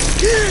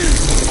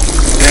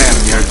 Damn,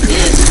 you're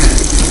good.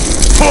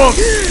 Hold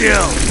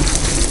still!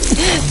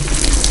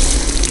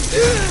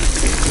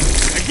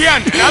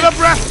 Again, another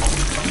breath.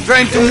 I'm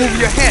trying to move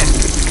your head.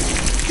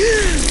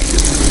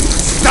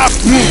 Stop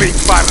moving,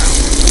 Farah.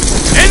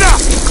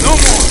 Enough! No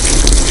more!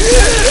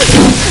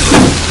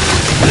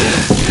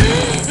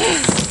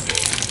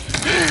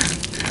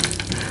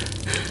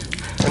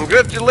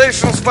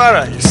 Congratulations,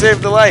 Farah. You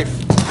saved a life.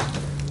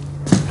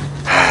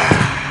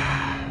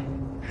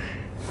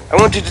 I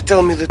want you to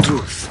tell me the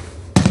truth.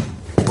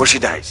 Or she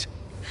dies.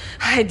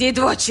 I did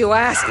what you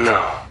asked.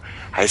 No,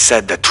 I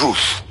said the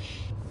truth.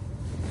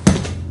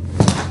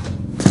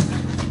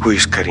 Who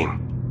is Karim?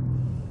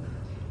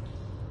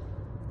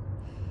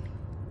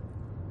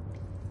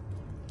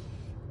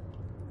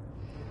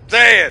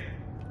 Say it!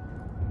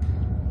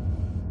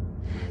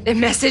 The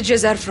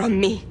messages are from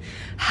me.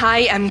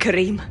 I am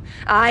Karim.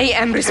 I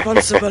am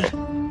responsible.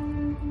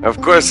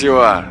 Of course you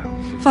are.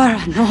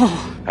 Farah, no.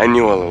 I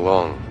knew all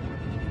along.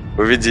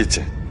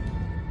 Уведите.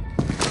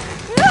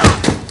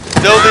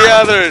 Tell the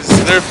others,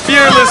 their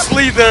fearless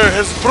leader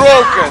has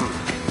broken.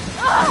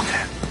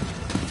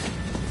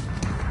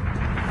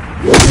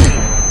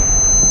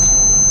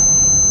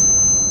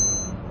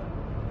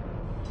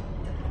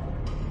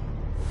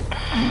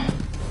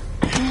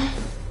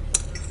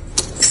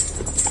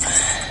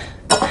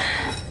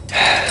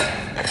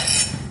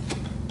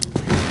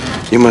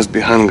 You must be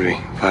hungry,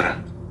 Farah.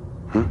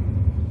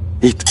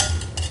 Eat.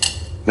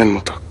 Then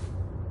we'll talk.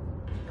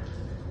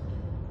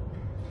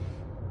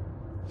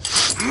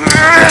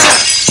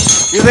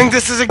 You think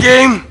this is a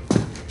game?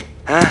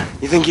 Huh?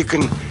 You think you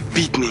can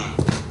beat me?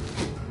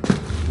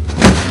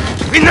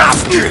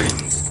 Enough,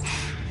 games!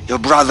 Your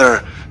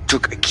brother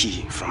took a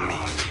key from me.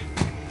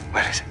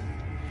 Where is it?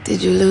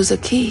 Did you lose a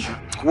key?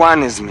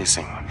 One is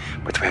missing,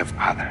 but we have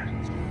others.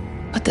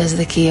 What does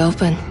the key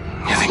open?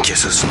 You think you're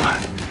so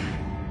smart?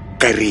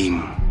 Karim.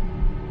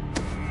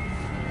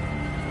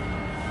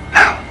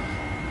 Now,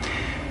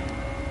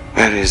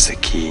 where is the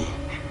key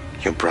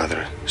your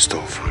brother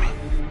stole from me?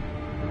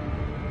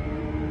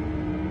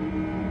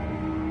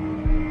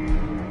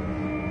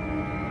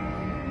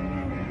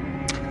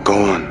 Go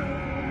on.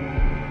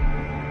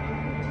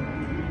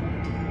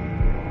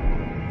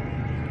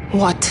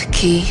 What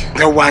key?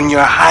 The one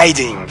you're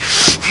hiding.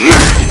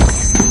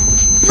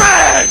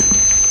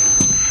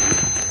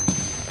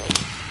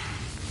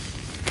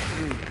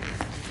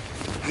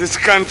 This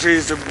country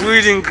is a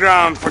breeding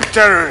ground for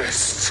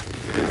terrorists.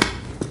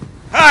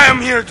 I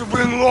am here to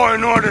bring law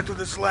and order to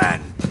this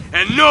land,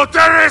 and no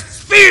terrorist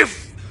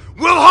thief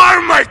will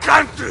harm my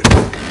country.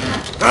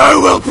 I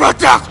will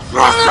protect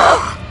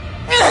Russia.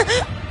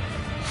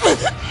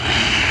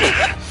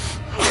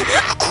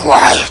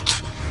 Quiet.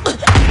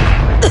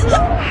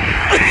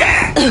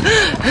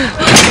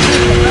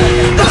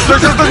 Что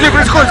сейчас тут не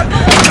происходит?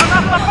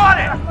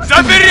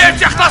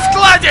 Заберите их на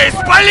складе и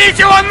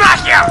спалите его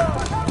нахер!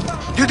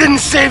 You didn't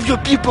save your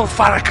people,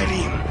 Farah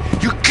Karim.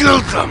 You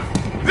killed them.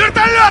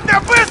 Вертолеты,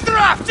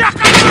 быстро! Всех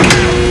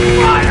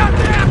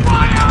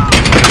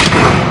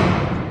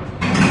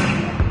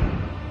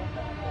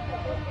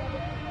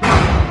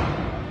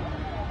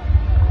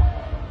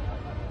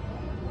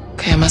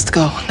Okay, I must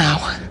go now.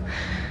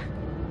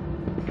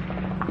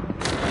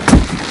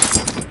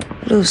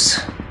 Loose,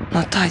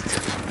 not tight.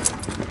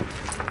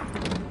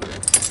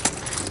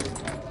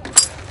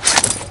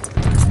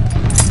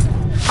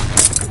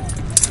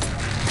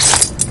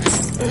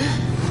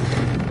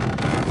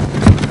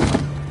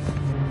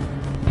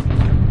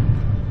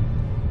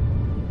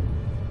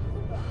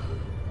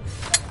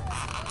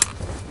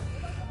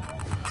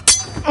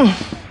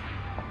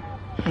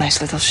 Nice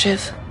little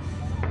shiv.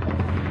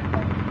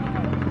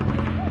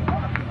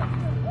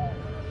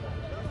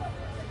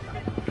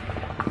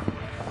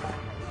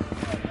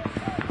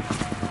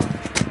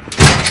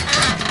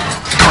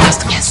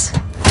 Last guess.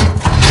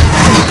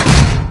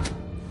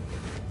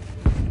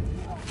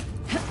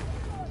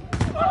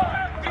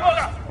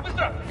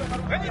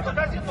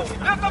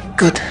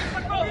 Good.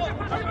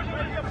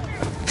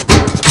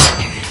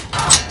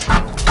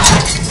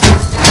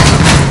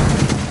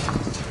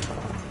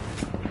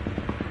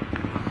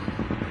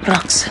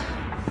 Rocks.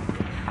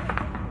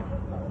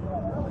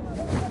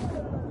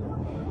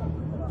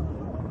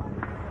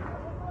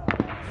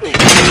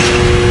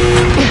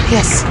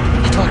 Yes,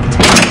 it worked.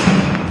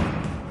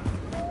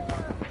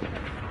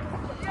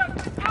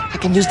 I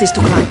can use this to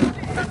climb.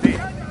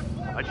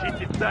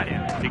 Очистить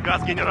здание.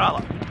 Приказ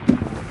генерала.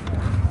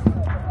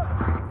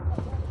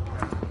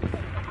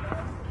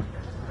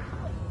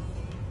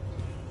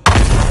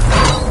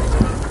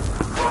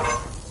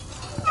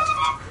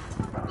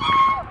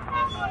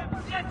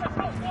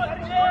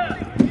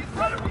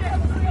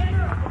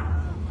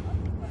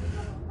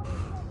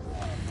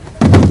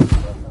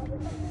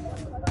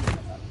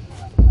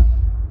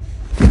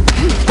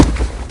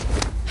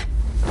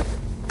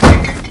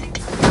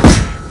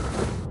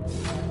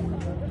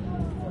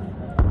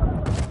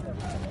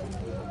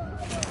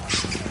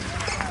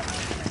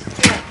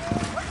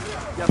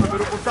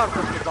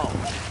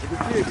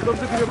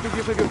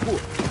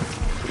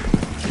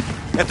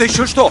 Это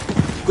еще что?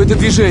 Какое-то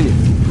движение.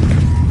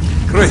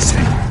 Крыся.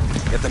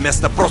 Это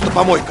место просто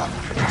помойка.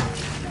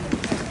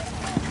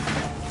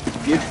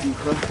 Теперь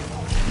тихо.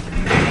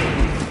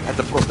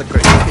 Это просто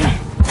крыса.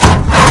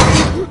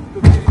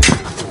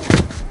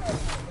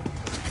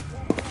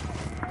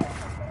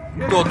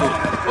 Кто тут?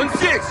 Он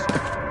здесь!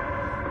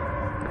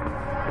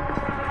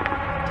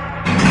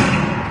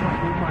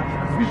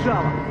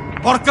 Сбежала.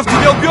 Барков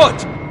тебя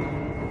убьет!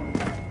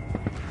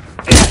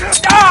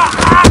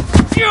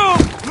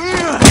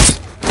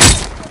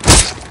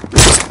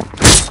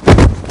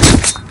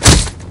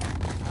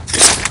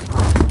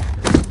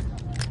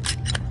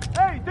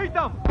 Эй, ты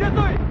там! Где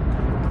ты?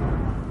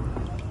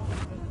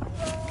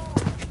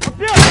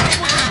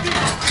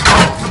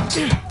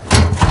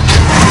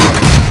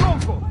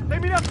 Громко! Ты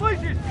меня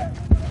слышишь?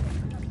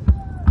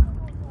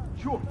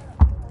 Черт!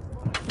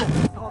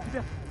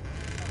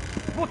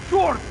 Вот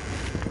черт!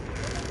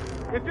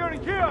 If you're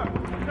in here,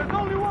 there's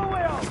only one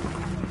way out!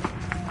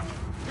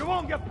 You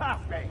won't get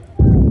past me!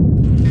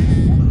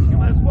 You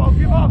might as well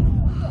give up!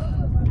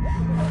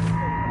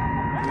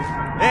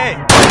 Эй!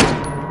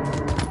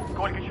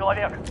 Сколько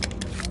человек?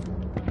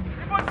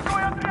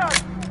 Небольшой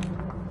отряд!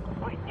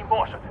 Быть не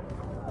может.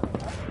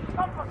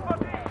 Там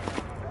посмотри!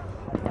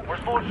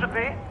 Может, лучше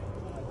ты?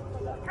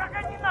 Как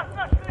они нас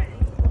нашли?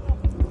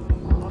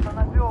 Кто-то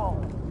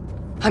навел.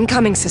 I'm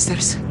coming,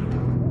 sisters.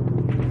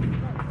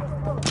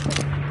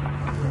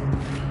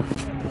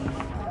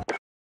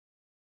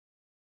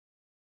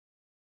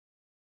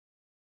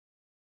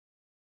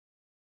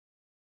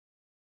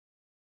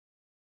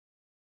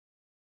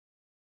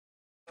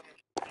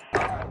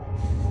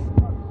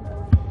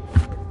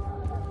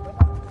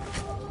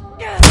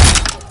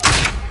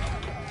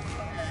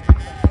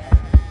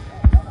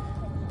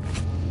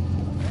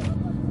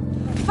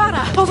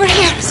 Farah! Over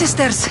here,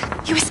 sisters.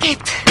 You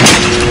escaped.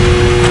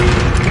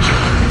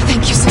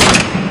 Thank you, sir.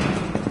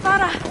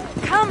 Farah,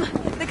 come!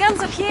 The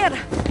guns are here!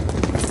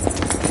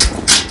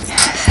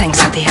 Thanks,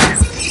 Hadir.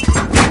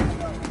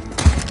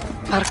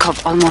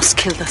 Markov almost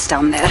killed us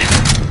down there.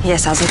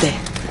 Yes, Azadeh.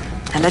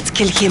 And let's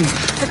kill him.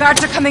 The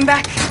guards are coming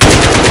back.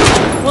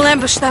 We'll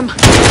ambush them.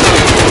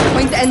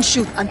 Point and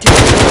shoot until...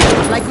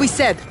 like we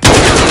said.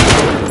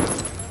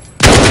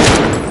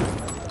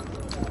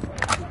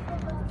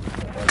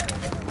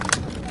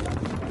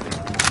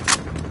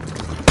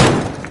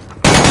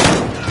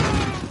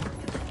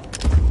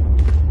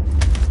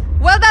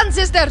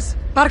 sisters!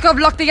 Barkov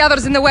locked the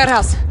others in the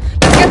warehouse.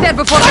 Let's get there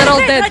before they're all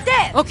dead. Right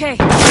there! Okay.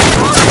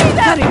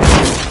 Hurry!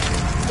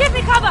 Give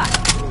me cover!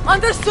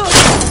 Understood!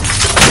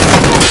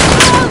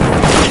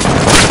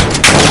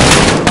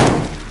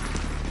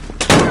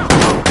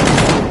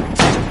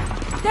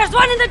 There's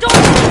one in the door!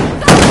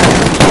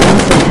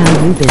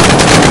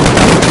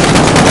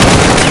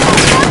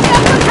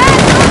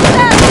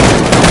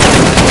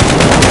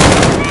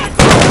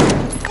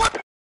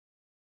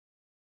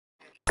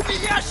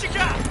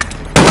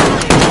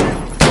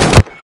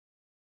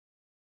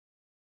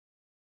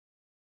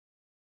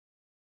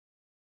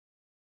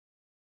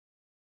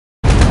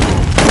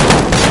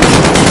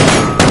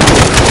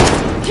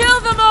 Kill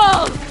them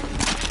all!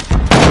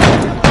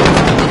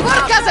 Good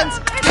work, cousins!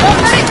 You're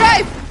very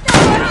brave!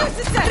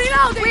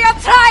 We are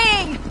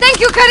trying! Thank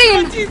you,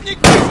 Karim!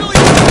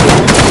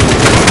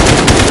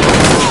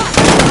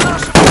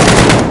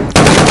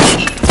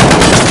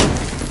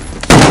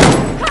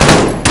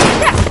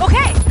 Yes,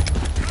 okay!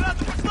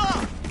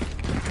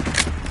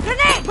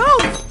 Grenade!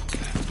 Move!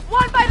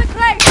 One by the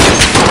crate!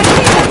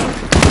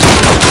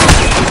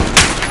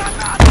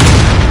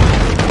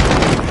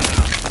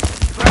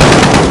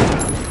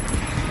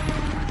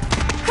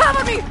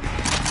 Cover me!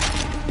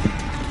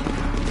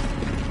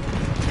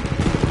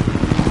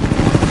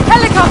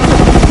 Helicopter!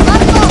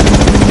 Marco!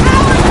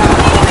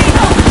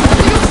 What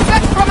do you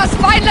expect from a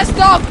spineless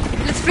dog?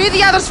 Let's free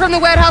the others from the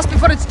warehouse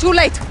before it's too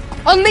late.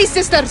 On me,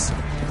 sisters!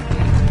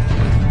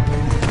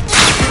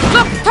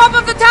 Look! Top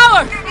of the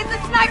tower! It's a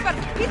sniper!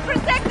 He's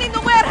protecting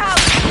the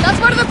warehouse! That's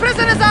where the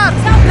prisoners are!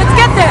 Let's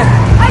get there!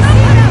 I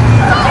see him!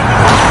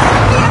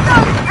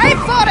 Aim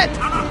for it!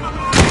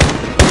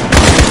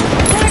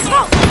 Let's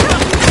go!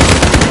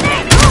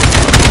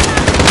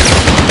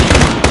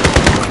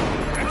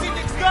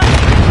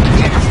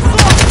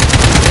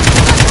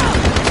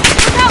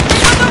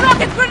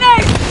 Rocket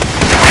grenade!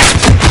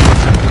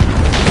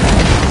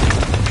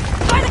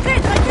 Find the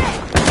crate right there!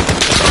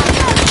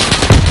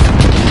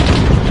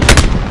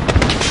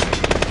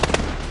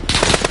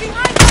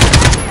 Behind us!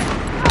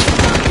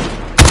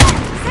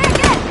 Say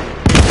again!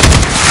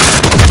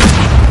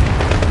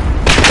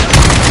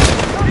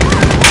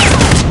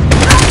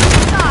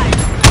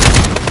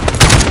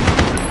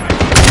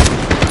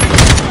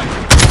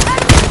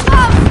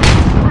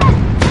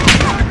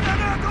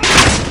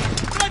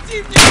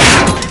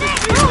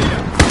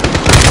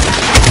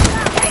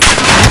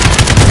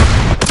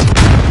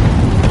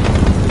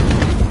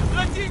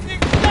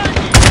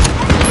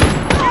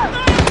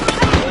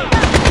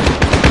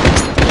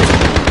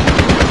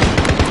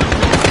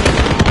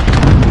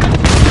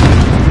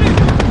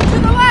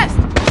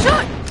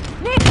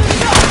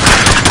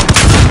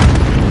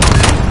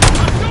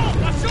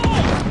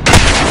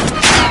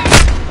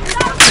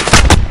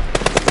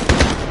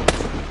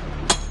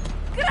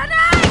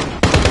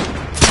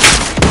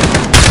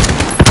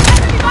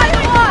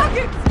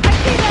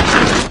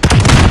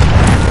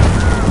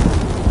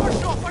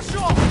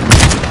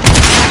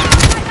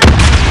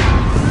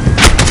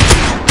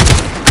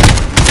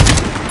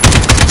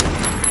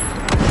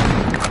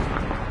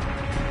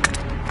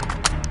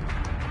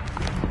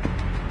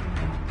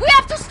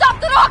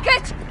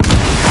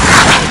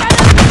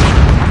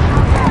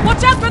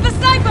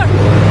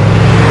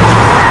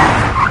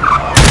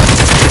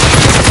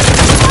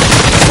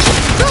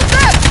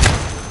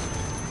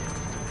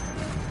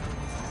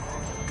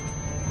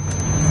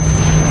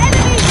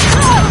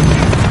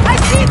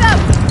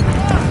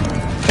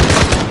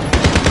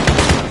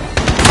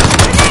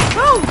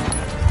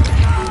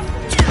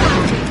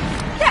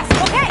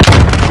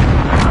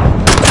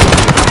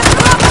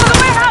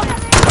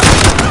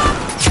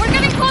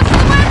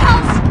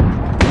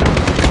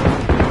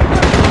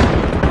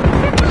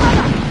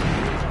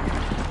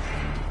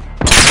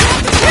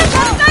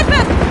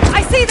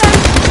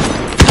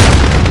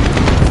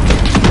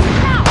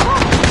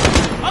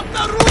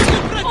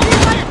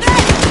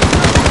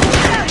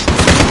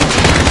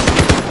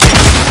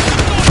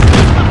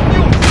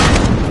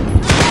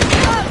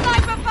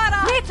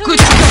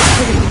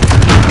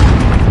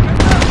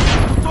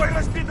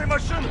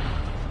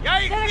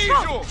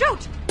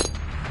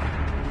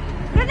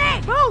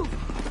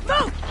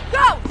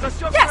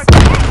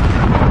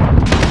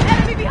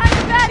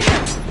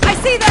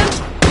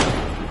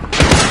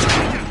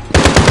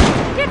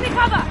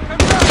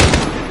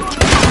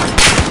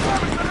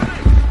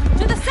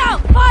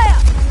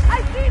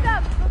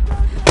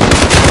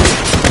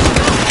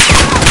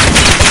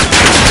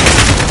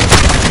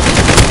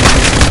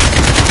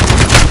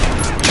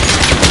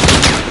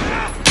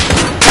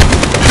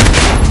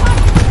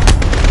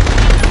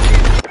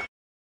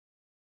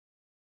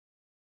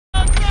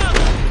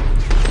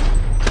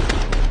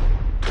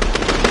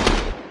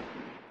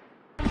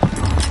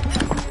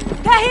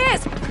 There he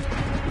is!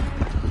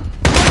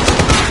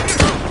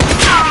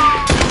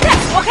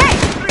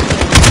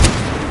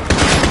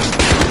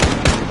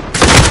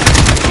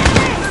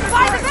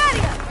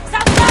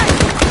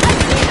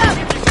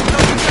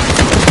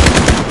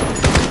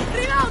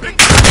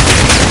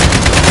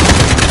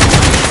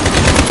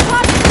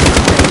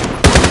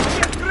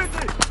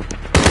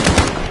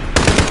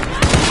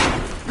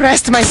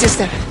 Rest, my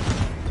sister.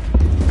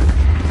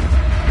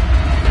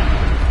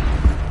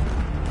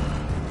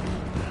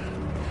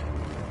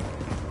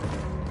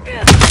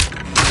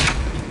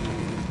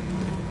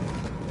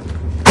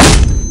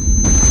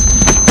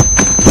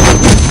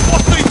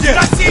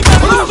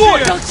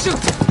 Don't shoot!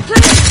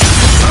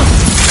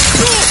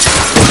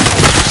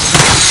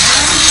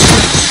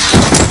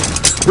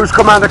 Who's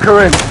Commander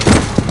Karim?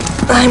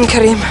 I'm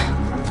Karim.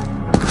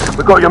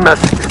 We got your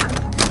messages.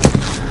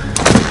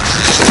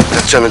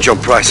 Lieutenant John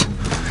Price.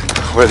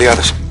 Where are the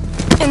others?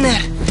 In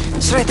there.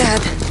 Straight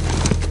ahead.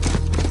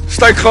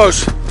 Stay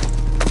close.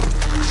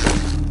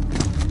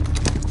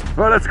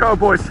 Right, let's go,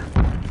 boys.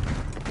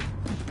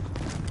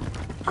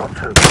 Got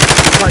to.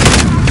 Right.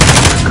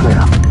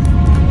 Clear.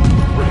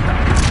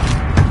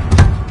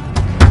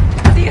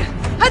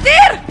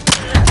 Hadir!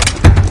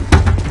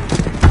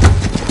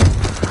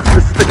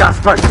 This is the gas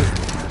factory.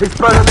 It's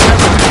burning the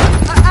enemy.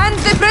 And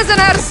the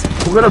prisoners!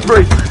 We're gonna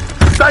breach.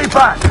 Stay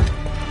back!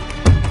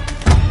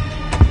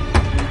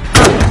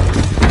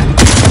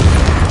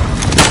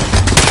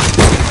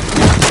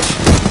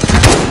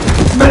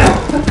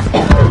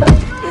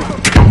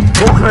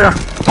 All clear.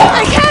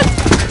 I can't!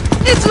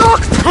 It's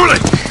locked! Pull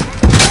it!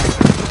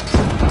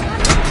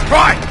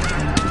 Right!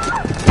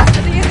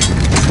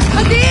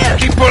 Hadir!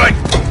 Keep pulling!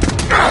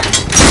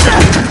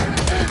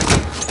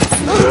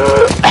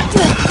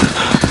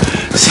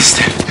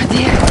 Sister.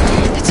 Hadir,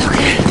 it's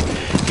okay.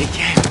 He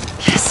came.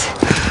 Yes.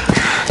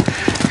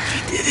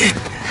 He did it.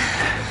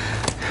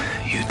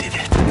 You did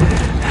it.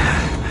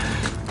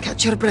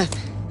 Catch your breath.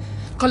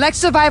 Collect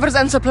survivors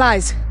and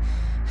supplies.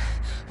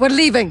 We're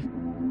leaving.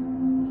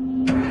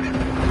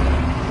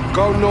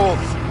 Go north.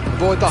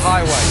 Avoid the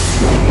highway.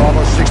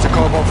 506 to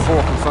Cobalt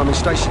 4, confirming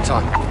station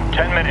time.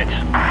 10 minutes.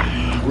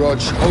 Rog,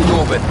 hold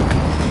orbit.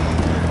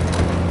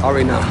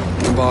 Hurry now.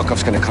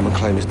 Barkov's gonna come and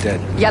claim he's dead.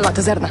 Yalla,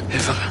 Tazerna.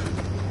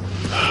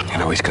 You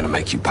know he's gonna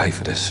make you pay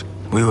for this.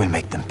 We will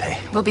make them pay.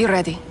 We'll be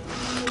ready.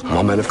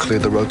 My men have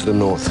cleared the road to the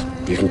north.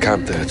 You can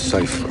camp there, it's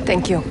safe.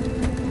 Thank you.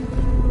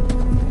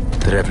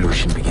 The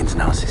revolution begins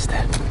now,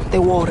 sister. The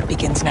war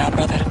begins now,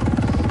 brother.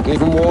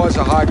 Even war is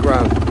a high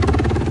ground.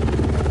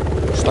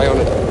 Stay on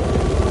it.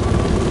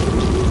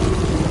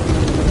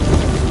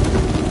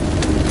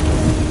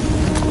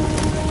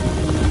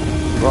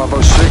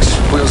 Bravo 6,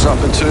 wheels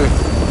up in 2.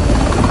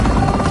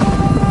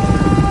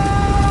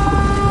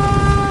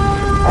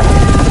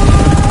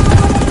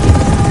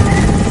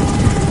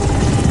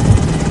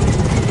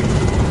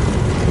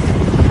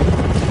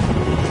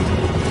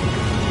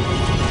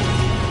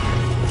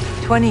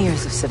 "20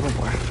 years of civil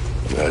war.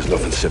 There's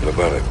nothing simple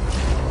about it.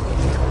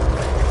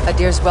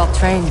 Hadir's well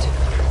trained.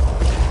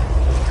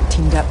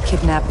 Teamed up,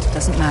 kidnapped,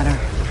 doesn't matter.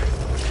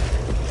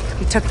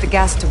 He took the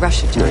gas to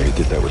Russia, No, John. he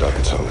did that without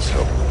Katala's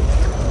help.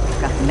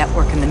 Got the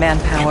network and the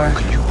manpower.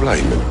 Can you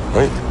blame him,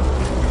 right?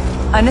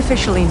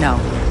 Unofficially, no.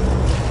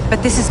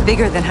 But this is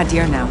bigger than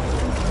Hadir now.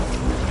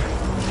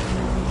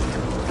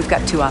 We've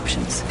got two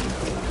options.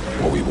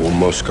 Or we warn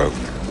Moscow.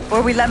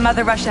 Or we let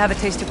Mother Russia have a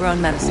taste of her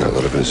own medicine. No, a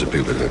lot of innocent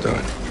people are gonna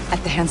die.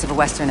 At the hands of a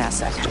Western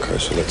asset. Okay,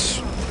 so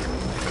let's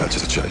cut to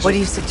the chase. What do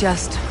you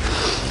suggest?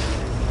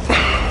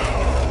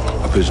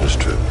 A business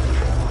trip.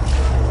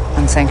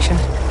 Unsanctioned?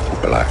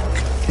 Black.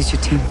 Who's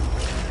your team?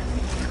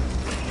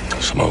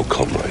 Some old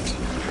comrades.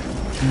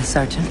 And the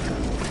sergeant?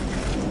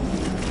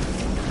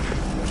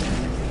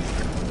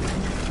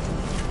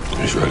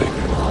 Who's ready?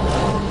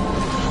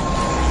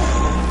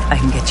 I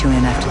can get you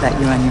in. After that,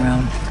 you're on your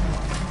own.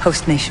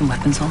 Host nation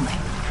weapons only.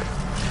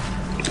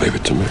 Leave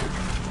it to me.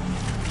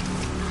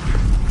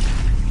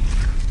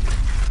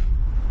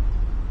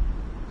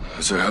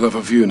 It's a hell of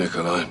a view,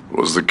 Nikolai.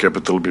 Was the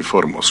capital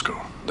before Moscow?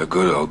 The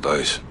good old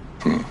days.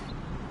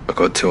 I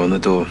got 2 on the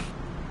door.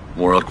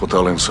 More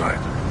Al-Qatal inside.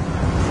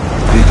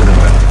 Beacon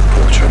away.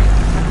 Portrait.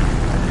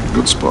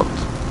 Good spot.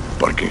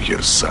 Parking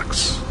here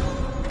sucks.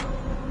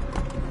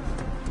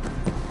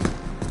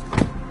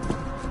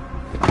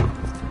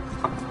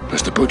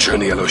 Mr. Butcher in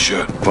the yellow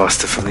shirt.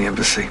 Buster from the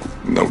embassy.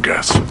 No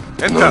gas.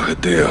 No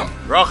Hadir.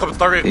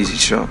 Easy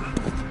shot.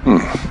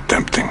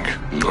 Tempting.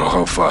 Oh,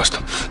 how fast?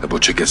 The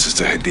Butcher gets us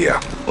to Hadir.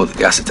 Or the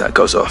gas attack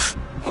goes off.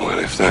 Well,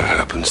 if that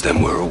happens,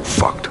 then we're all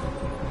fucked.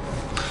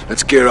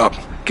 Let's gear up.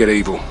 Get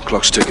evil.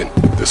 Clock's ticking.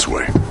 This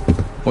way.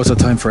 What's the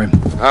time frame?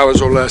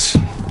 Hours or less.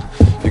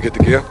 You get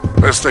the gear?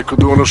 Best I could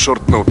do on a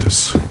short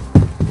notice.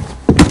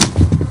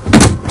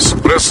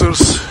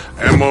 Suppressors,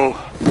 ammo,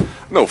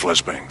 no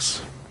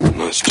flashbangs.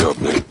 Nice job,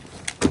 Nick.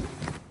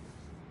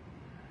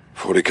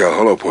 40 cal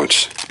hollow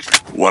points.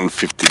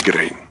 150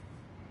 grain.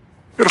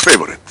 Your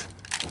favorite.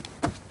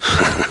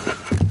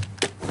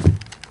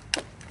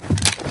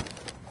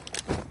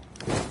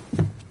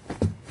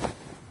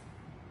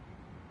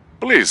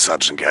 Please,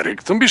 Sergeant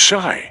Garrick, don't be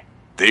shy.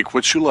 Take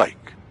what you like.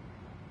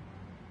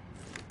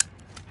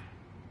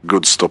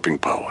 Good stopping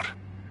power.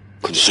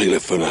 Conceal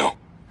it for now.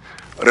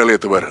 Rally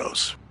at the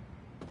warehouse.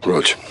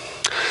 Rog,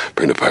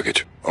 bring the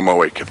package. On my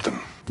way, Captain.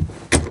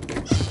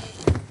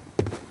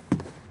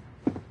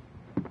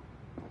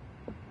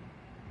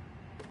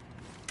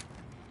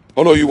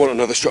 Oh no, you want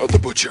another shot at the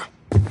Butcher?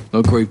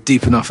 No grave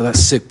deep enough for that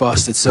sick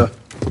bastard, sir.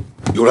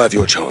 You'll have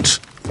your chance.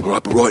 All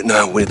right, but right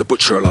now, we need the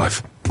butcher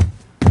alive.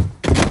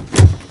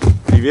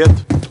 Привет.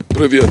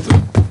 Привет.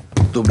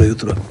 Доброе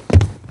утро.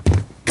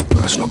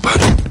 That's not bad.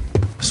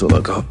 That's all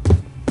I got.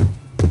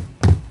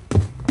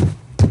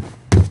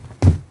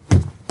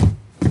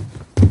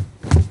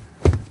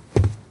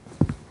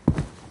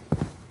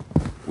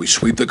 We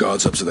sweep the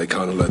guards up so they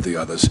can't alert the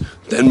others,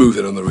 then move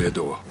in on the rear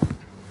door.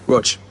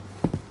 Rog.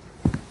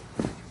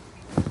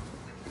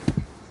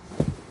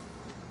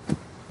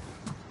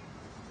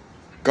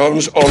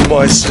 Guns on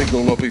my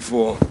signal, not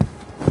before.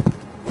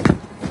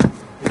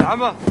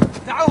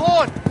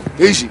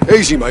 Easy,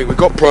 easy, mate. We've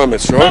got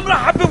permits, right?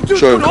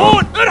 Show him,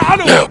 Carl.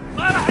 Now.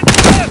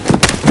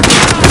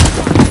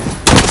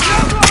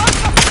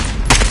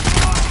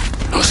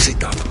 Now sit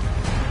down.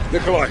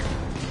 Nikolai,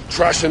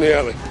 trash in the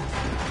alley.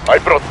 I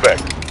brought back.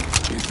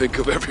 You think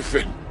of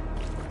everything.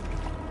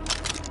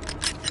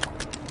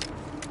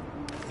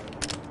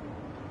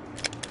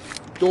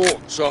 Door,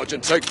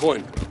 Sergeant, take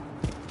point.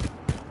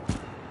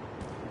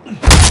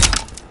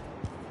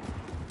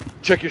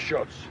 Check your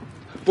shots.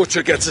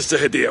 Butcher gets us to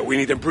Hadir. We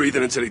need him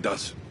breathing until he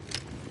does.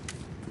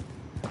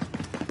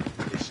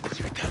 This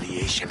is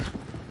retaliation.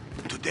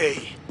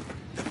 Today,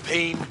 the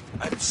pain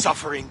and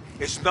suffering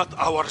is not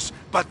ours,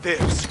 but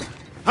theirs.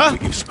 Huh? We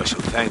give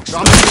special thanks.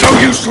 I'm so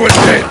used to it,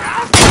 then.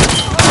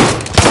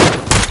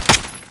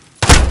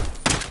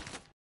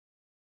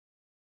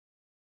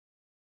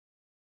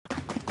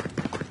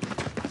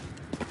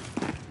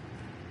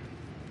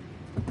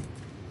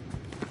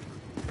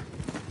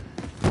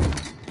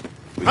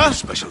 Huh?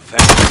 Special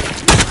thanks.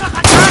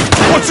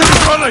 What's in the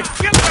running?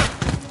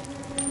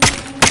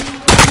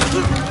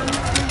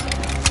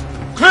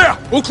 Clear!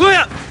 All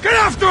clear! Get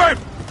after him!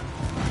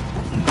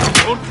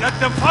 Don't let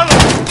them follow!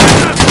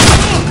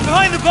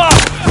 Behind the bar!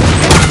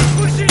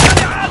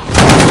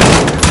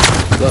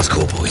 That's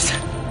cool, boys.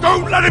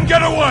 Don't let him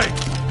get away!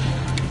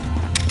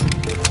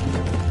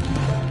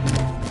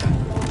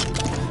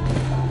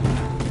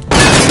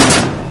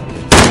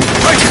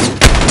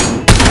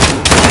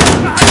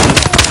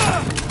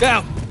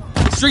 Down!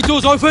 Street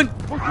doors open!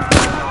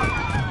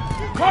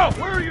 Carl,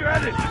 where are you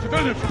headed?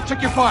 Civilians,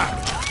 check your fire!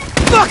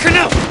 Fucking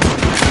hell!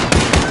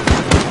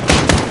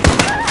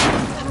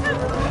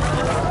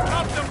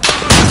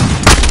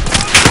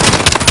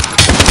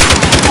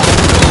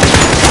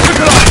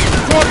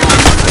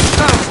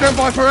 Stand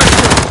by for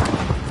extra!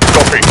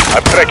 Copy.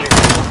 I'm tracking.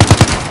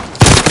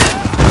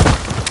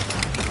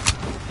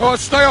 Alright,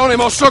 stay on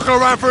him. I'll circle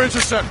around for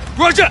intercept.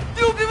 Roger!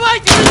 You'll be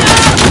waiting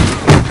now!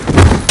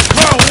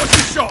 Carl, what's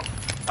your shot?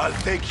 I'll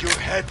take your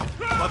head,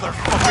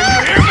 motherfucker.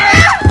 You hear me?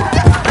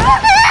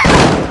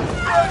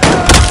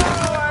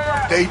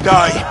 They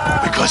die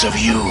because of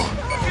you.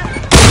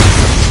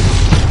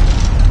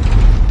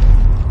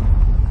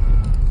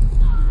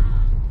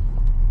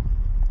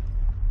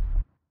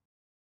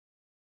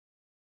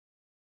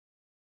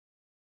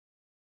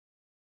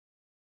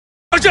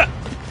 Roger!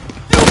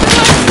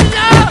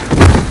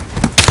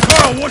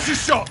 Carl, what's your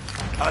shot?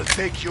 I'll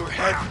take your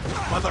head,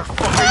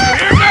 motherfucker. You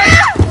hear me?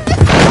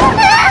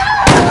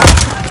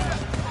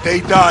 They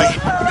die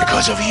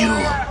because of you.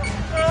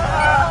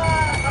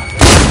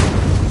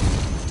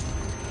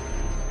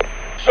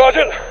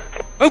 Sergeant!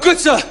 I'm good,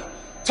 sir.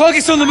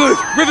 Target's on the move.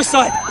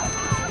 Riverside.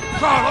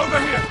 Carl, over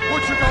here.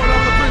 What's you going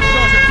over the bridge,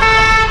 Sergeant?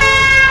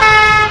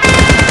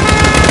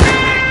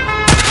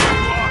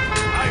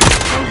 I'm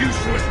so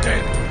used to it,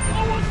 dead.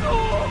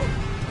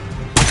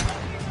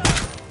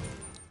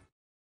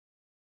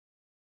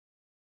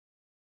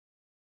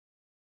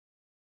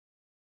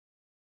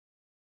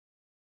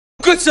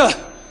 Good, sir.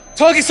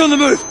 Target's on the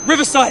move.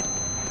 Riverside.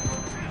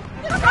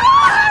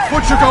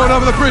 What's you going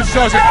over the bridge,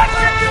 Sergeant?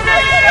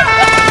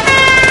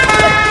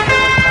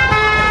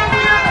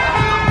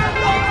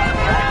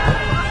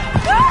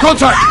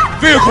 Contact!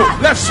 Vehicle!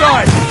 Left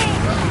side!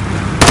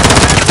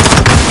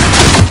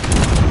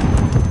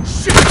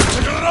 Shit!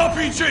 They got an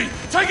RPG!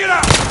 Take it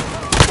out!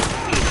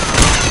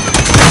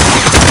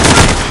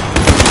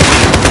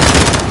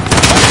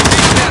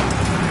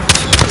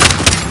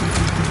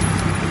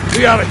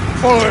 The alley!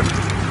 Follow him!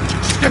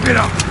 Skip it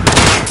up!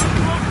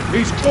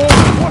 He's caught!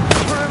 Watch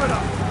the perimeter!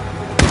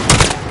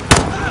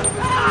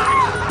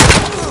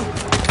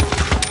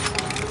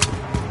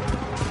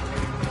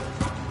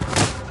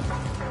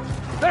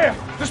 There!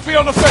 Just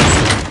beyond the fence!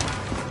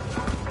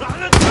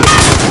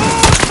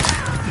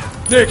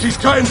 Nick, he's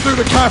cutting through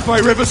the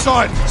cafe,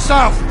 Riverside.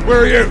 South,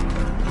 where are you?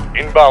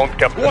 Inbound,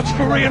 Captain. Watch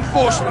for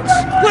reinforcements.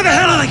 Where the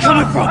hell are they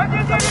coming from?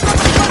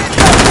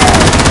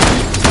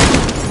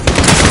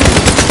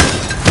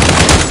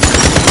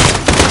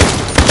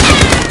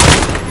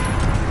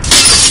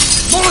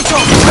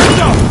 Molotov! Heads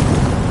up!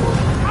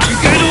 You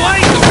getting away?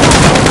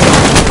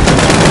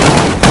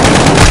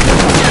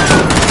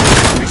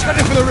 He's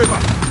heading for the river.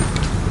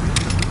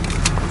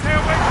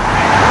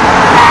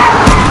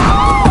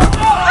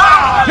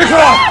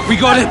 Nikolai! We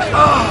got him.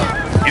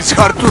 It's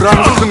hard to run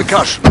with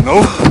concussion,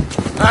 no?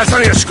 That's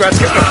only a scratch.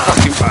 Get the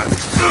fucking van.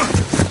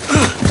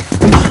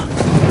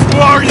 Who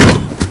are you?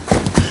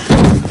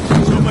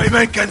 So my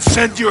men can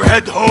send your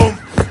head home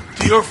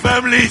to your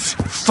families.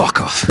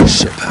 Fuck off,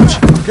 shit pouch.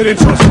 Get in,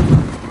 Sergeant.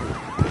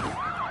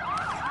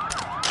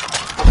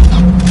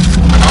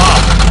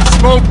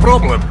 Small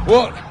problem.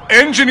 What?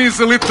 Engine is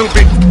a little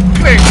bit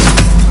crazy.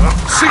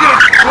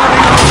 Cigarette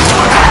running out.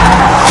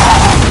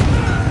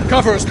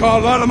 Cover us,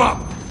 Carl. Light them up.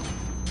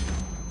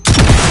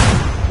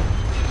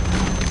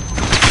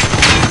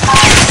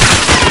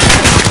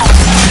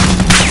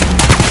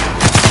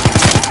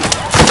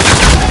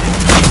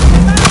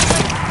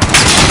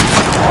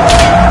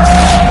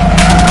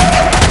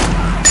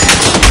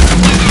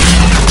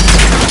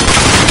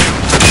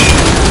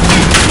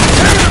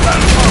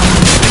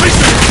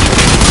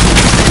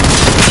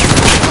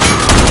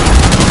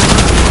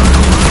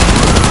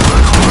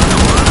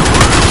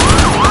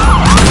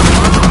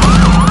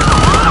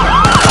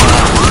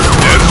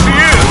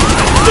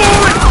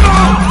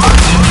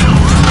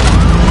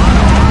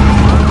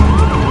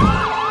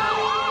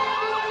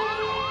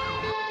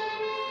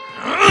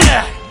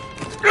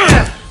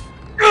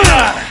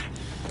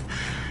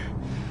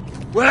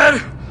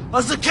 Where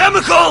are the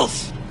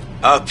chemicals?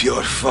 Up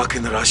your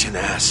fucking Russian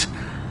ass.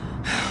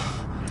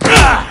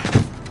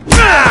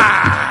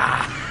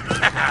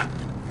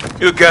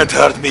 You can't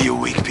hurt me, you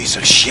weak piece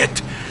of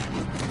shit.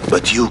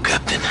 But you,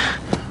 Captain,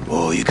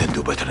 oh, you can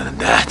do better than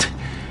that.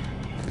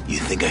 You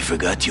think I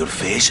forgot your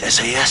face,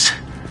 SAS?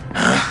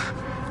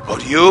 Huh? Or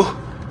you,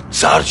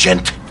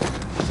 Sergeant?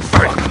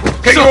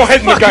 Get your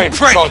head in the game,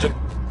 prick. Sergeant.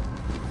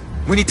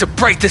 We need to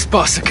break this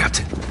bastard,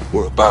 Captain.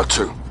 We're about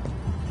to.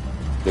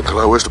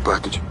 Nikolai, where's the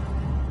package?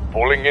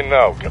 Pulling in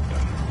now,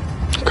 Captain.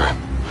 Okay.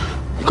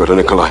 You go to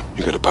Nikolai.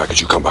 You get a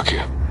package. You come back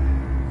here.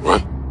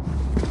 Right?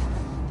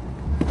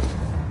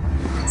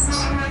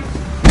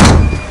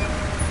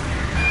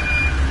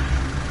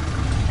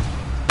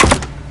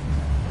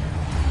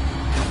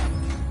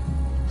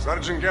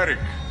 Sergeant Garrick,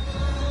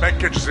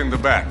 package is in the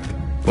back.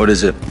 What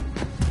is it?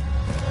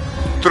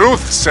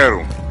 Truth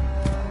serum.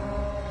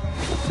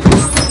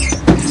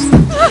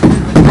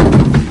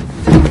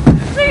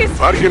 Please!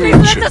 Bargaining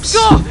Please let chips.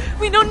 us go!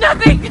 We know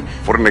nothing!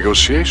 For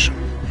negotiation.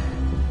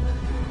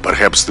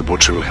 Perhaps the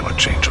butcher will have a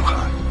change of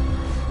heart.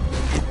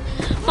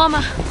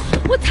 Mama,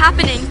 what's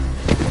happening?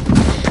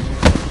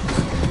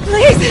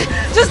 Please!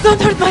 Just don't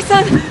hurt my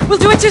son! We'll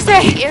do what you say!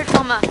 I'm scared,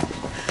 Mama.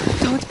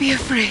 Don't be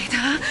afraid,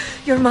 huh?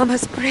 Your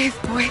mama's brave,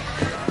 boy.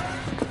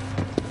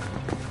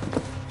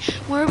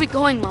 Where are we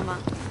going, Mama?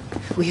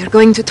 We are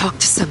going to talk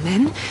to some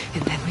men,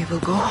 and then we will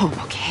go home,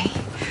 okay?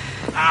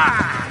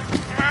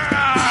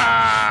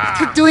 What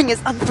you're doing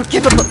is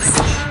unforgivable.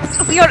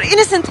 We are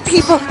innocent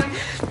people.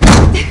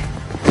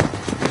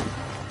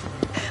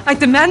 I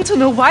demand to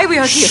know why we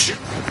are here.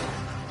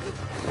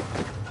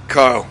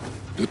 Kyle,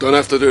 you don't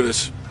have to do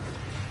this.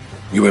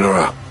 You in or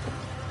out?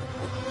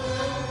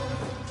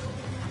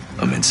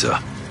 I'm in, sir.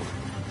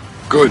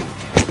 Good.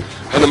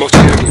 Hand them off to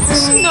you.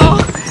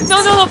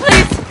 No,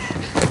 please.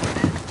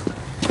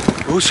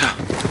 Rosa.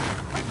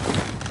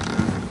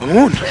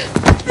 Moon.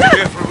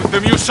 Careful with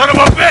them, you son of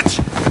a bitch!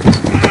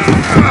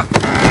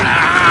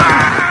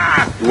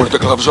 You want the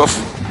gloves off?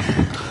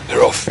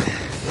 They're off.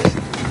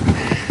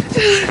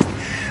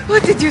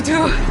 What did you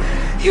do?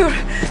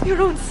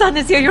 Your own son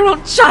is here, your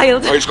own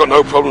child. Oh, he's got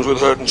no problems with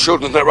hurting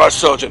children, isn't that right,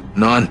 Sergeant?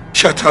 None.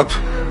 Shut up.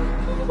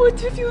 What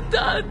have you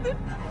done?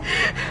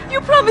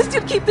 You promised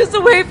you'd keep this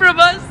away from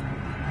us.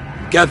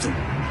 Captain,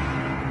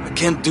 I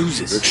can't do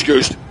this. You're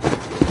excused.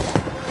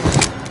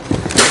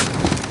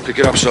 Pick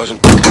it up, Sergeant.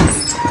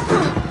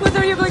 What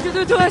are you going to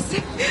do to us?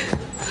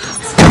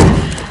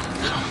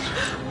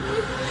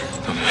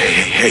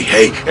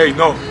 Hey,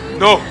 no.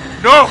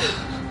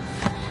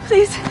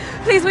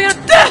 Please, we are...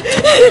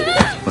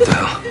 What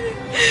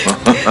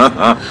the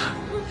hell?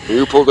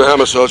 You pulled the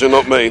hammer, Sergeant,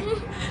 not me.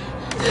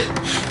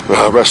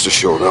 Rest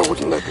assured, I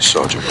wouldn't let the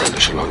Sergeant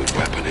brandish a loaded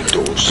weapon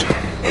indoors,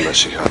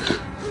 unless he had to.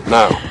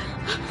 Now,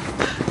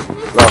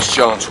 last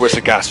chance, where's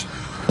the gas?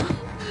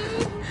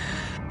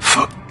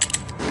 Fuck.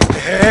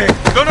 Hey,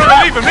 no,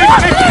 leave him.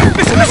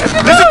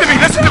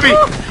 Listen to me.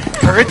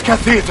 Karitka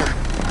Theater.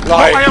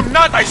 Lie. No, I am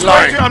not, I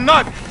swear to you, I'm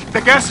not.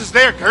 The gas is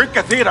there,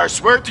 Karitka Theater, I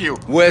swear to you.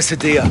 Where's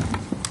Hadia?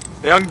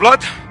 The young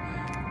blood?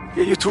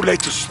 Yeah, you're too late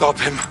to stop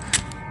him.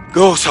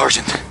 Go,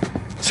 Sergeant.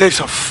 Save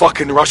some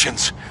fucking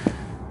Russians.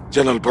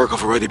 General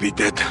Barkov already be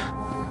dead.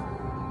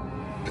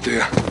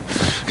 Dear,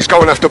 he's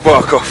going after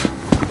Barkov.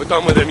 We're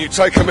done with him. You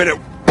take a minute.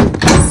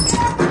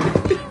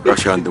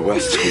 Russia and the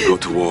West will go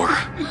to war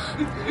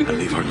and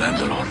leave our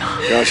land alone.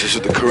 Gas is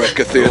at the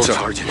Karetka Theater.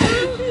 Sergeant.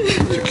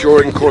 Secure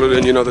it and call it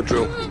in. You know the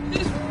drill.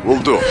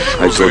 Will do.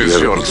 I told you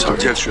everything, to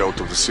Sergeant. get you out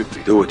of the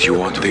city. Do what you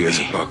want with I think it's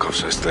me. at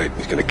Barkov's estate.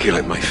 He's gonna kill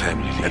Let him. my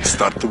family And live.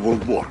 start the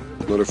World War.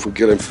 Not if we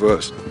kill him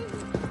first.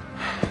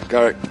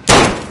 Garrick,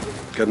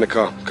 get in the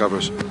car. Cover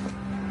us.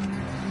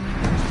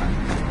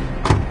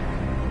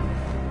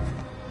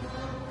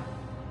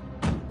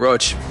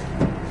 Roach.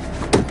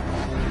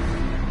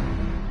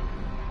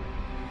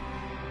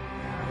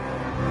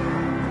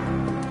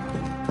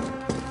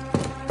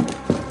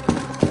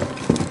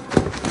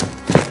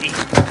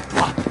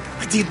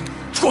 Один,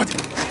 входим!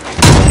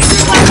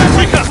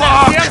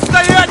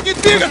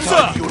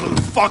 Двигаться! You little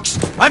fucks!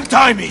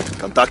 Untie me!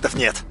 Контактов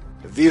нет.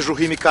 Вижу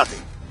химикаты.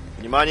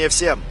 Внимание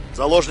всем!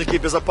 Заложники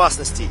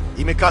безопасности.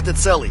 Химикаты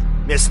целый.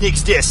 Мясник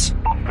здесь.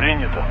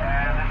 Принято.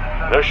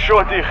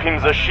 Расчет их им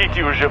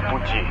защите уже в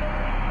пути.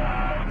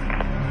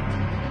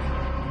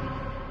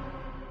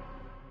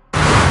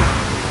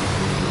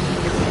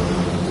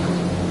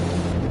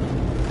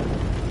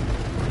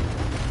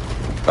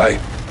 Hey.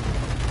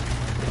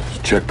 It's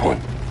a checkpoint.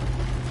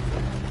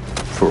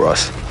 For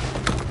us.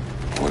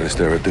 What is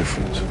there a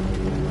difference?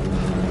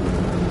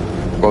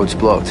 Road's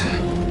blocked.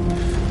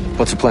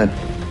 What's the plan?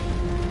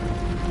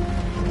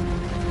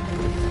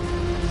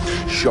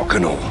 Shock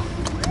and all.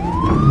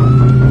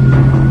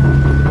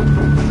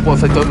 What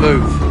if they don't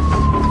move?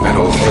 Then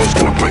all hell's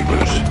gonna break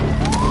loose.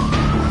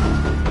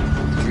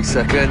 3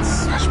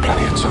 seconds. That's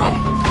plenty of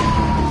time.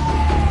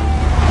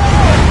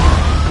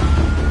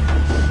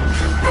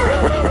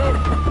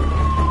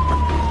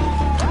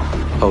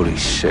 Holy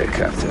shit,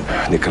 Captain.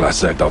 Nikolai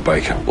saved our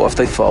bacon. What if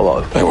they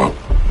follow? They won't.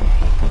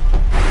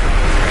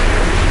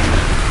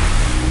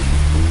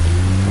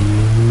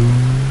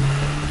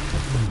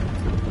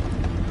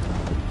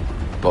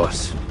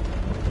 Boss.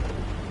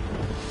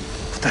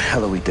 What the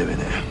hell are we doing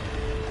here?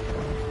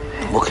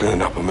 We're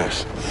cleaning up a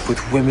mess.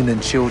 With women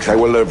and children.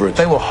 They were leverage.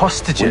 They were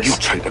hostages. When you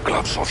take the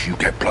gloves off, you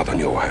get blood on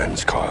your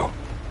hands, Kyle.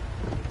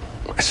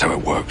 That's how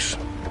it works.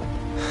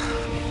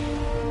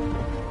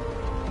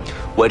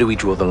 Where do we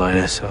draw the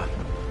line, sir?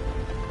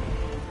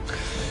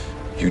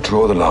 You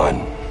draw the line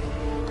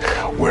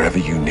wherever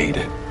you need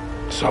it,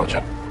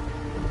 Sergeant.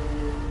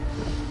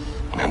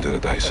 At the end of the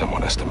day,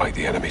 someone has to make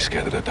the enemy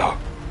scared of the dark.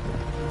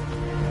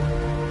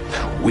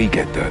 We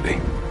get dirty,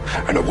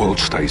 and the world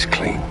stays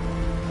clean.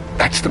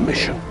 That's the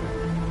mission.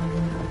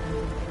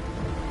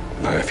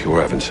 Now, if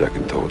you're having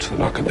second thoughts,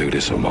 then I can do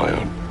this on my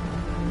own.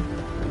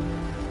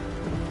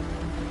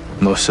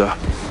 No, sir.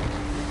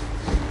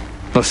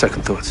 No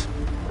second thoughts.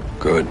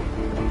 Good.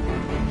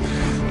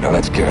 Now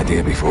let's get out of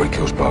here before he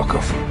kills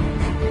Barkov.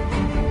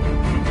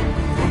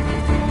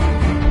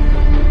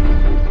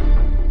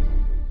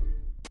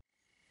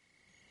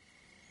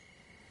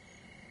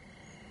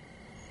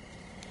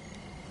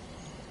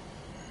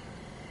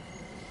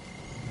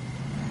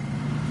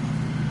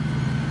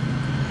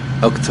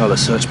 Al-Qatala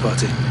search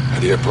party.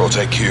 At the airport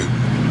AQ.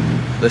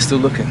 They're still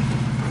looking.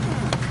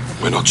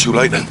 We're not too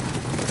late then.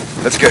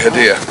 Let's get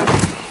Hadir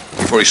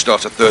before he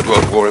starts a third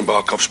world war in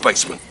Barkov's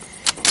basement.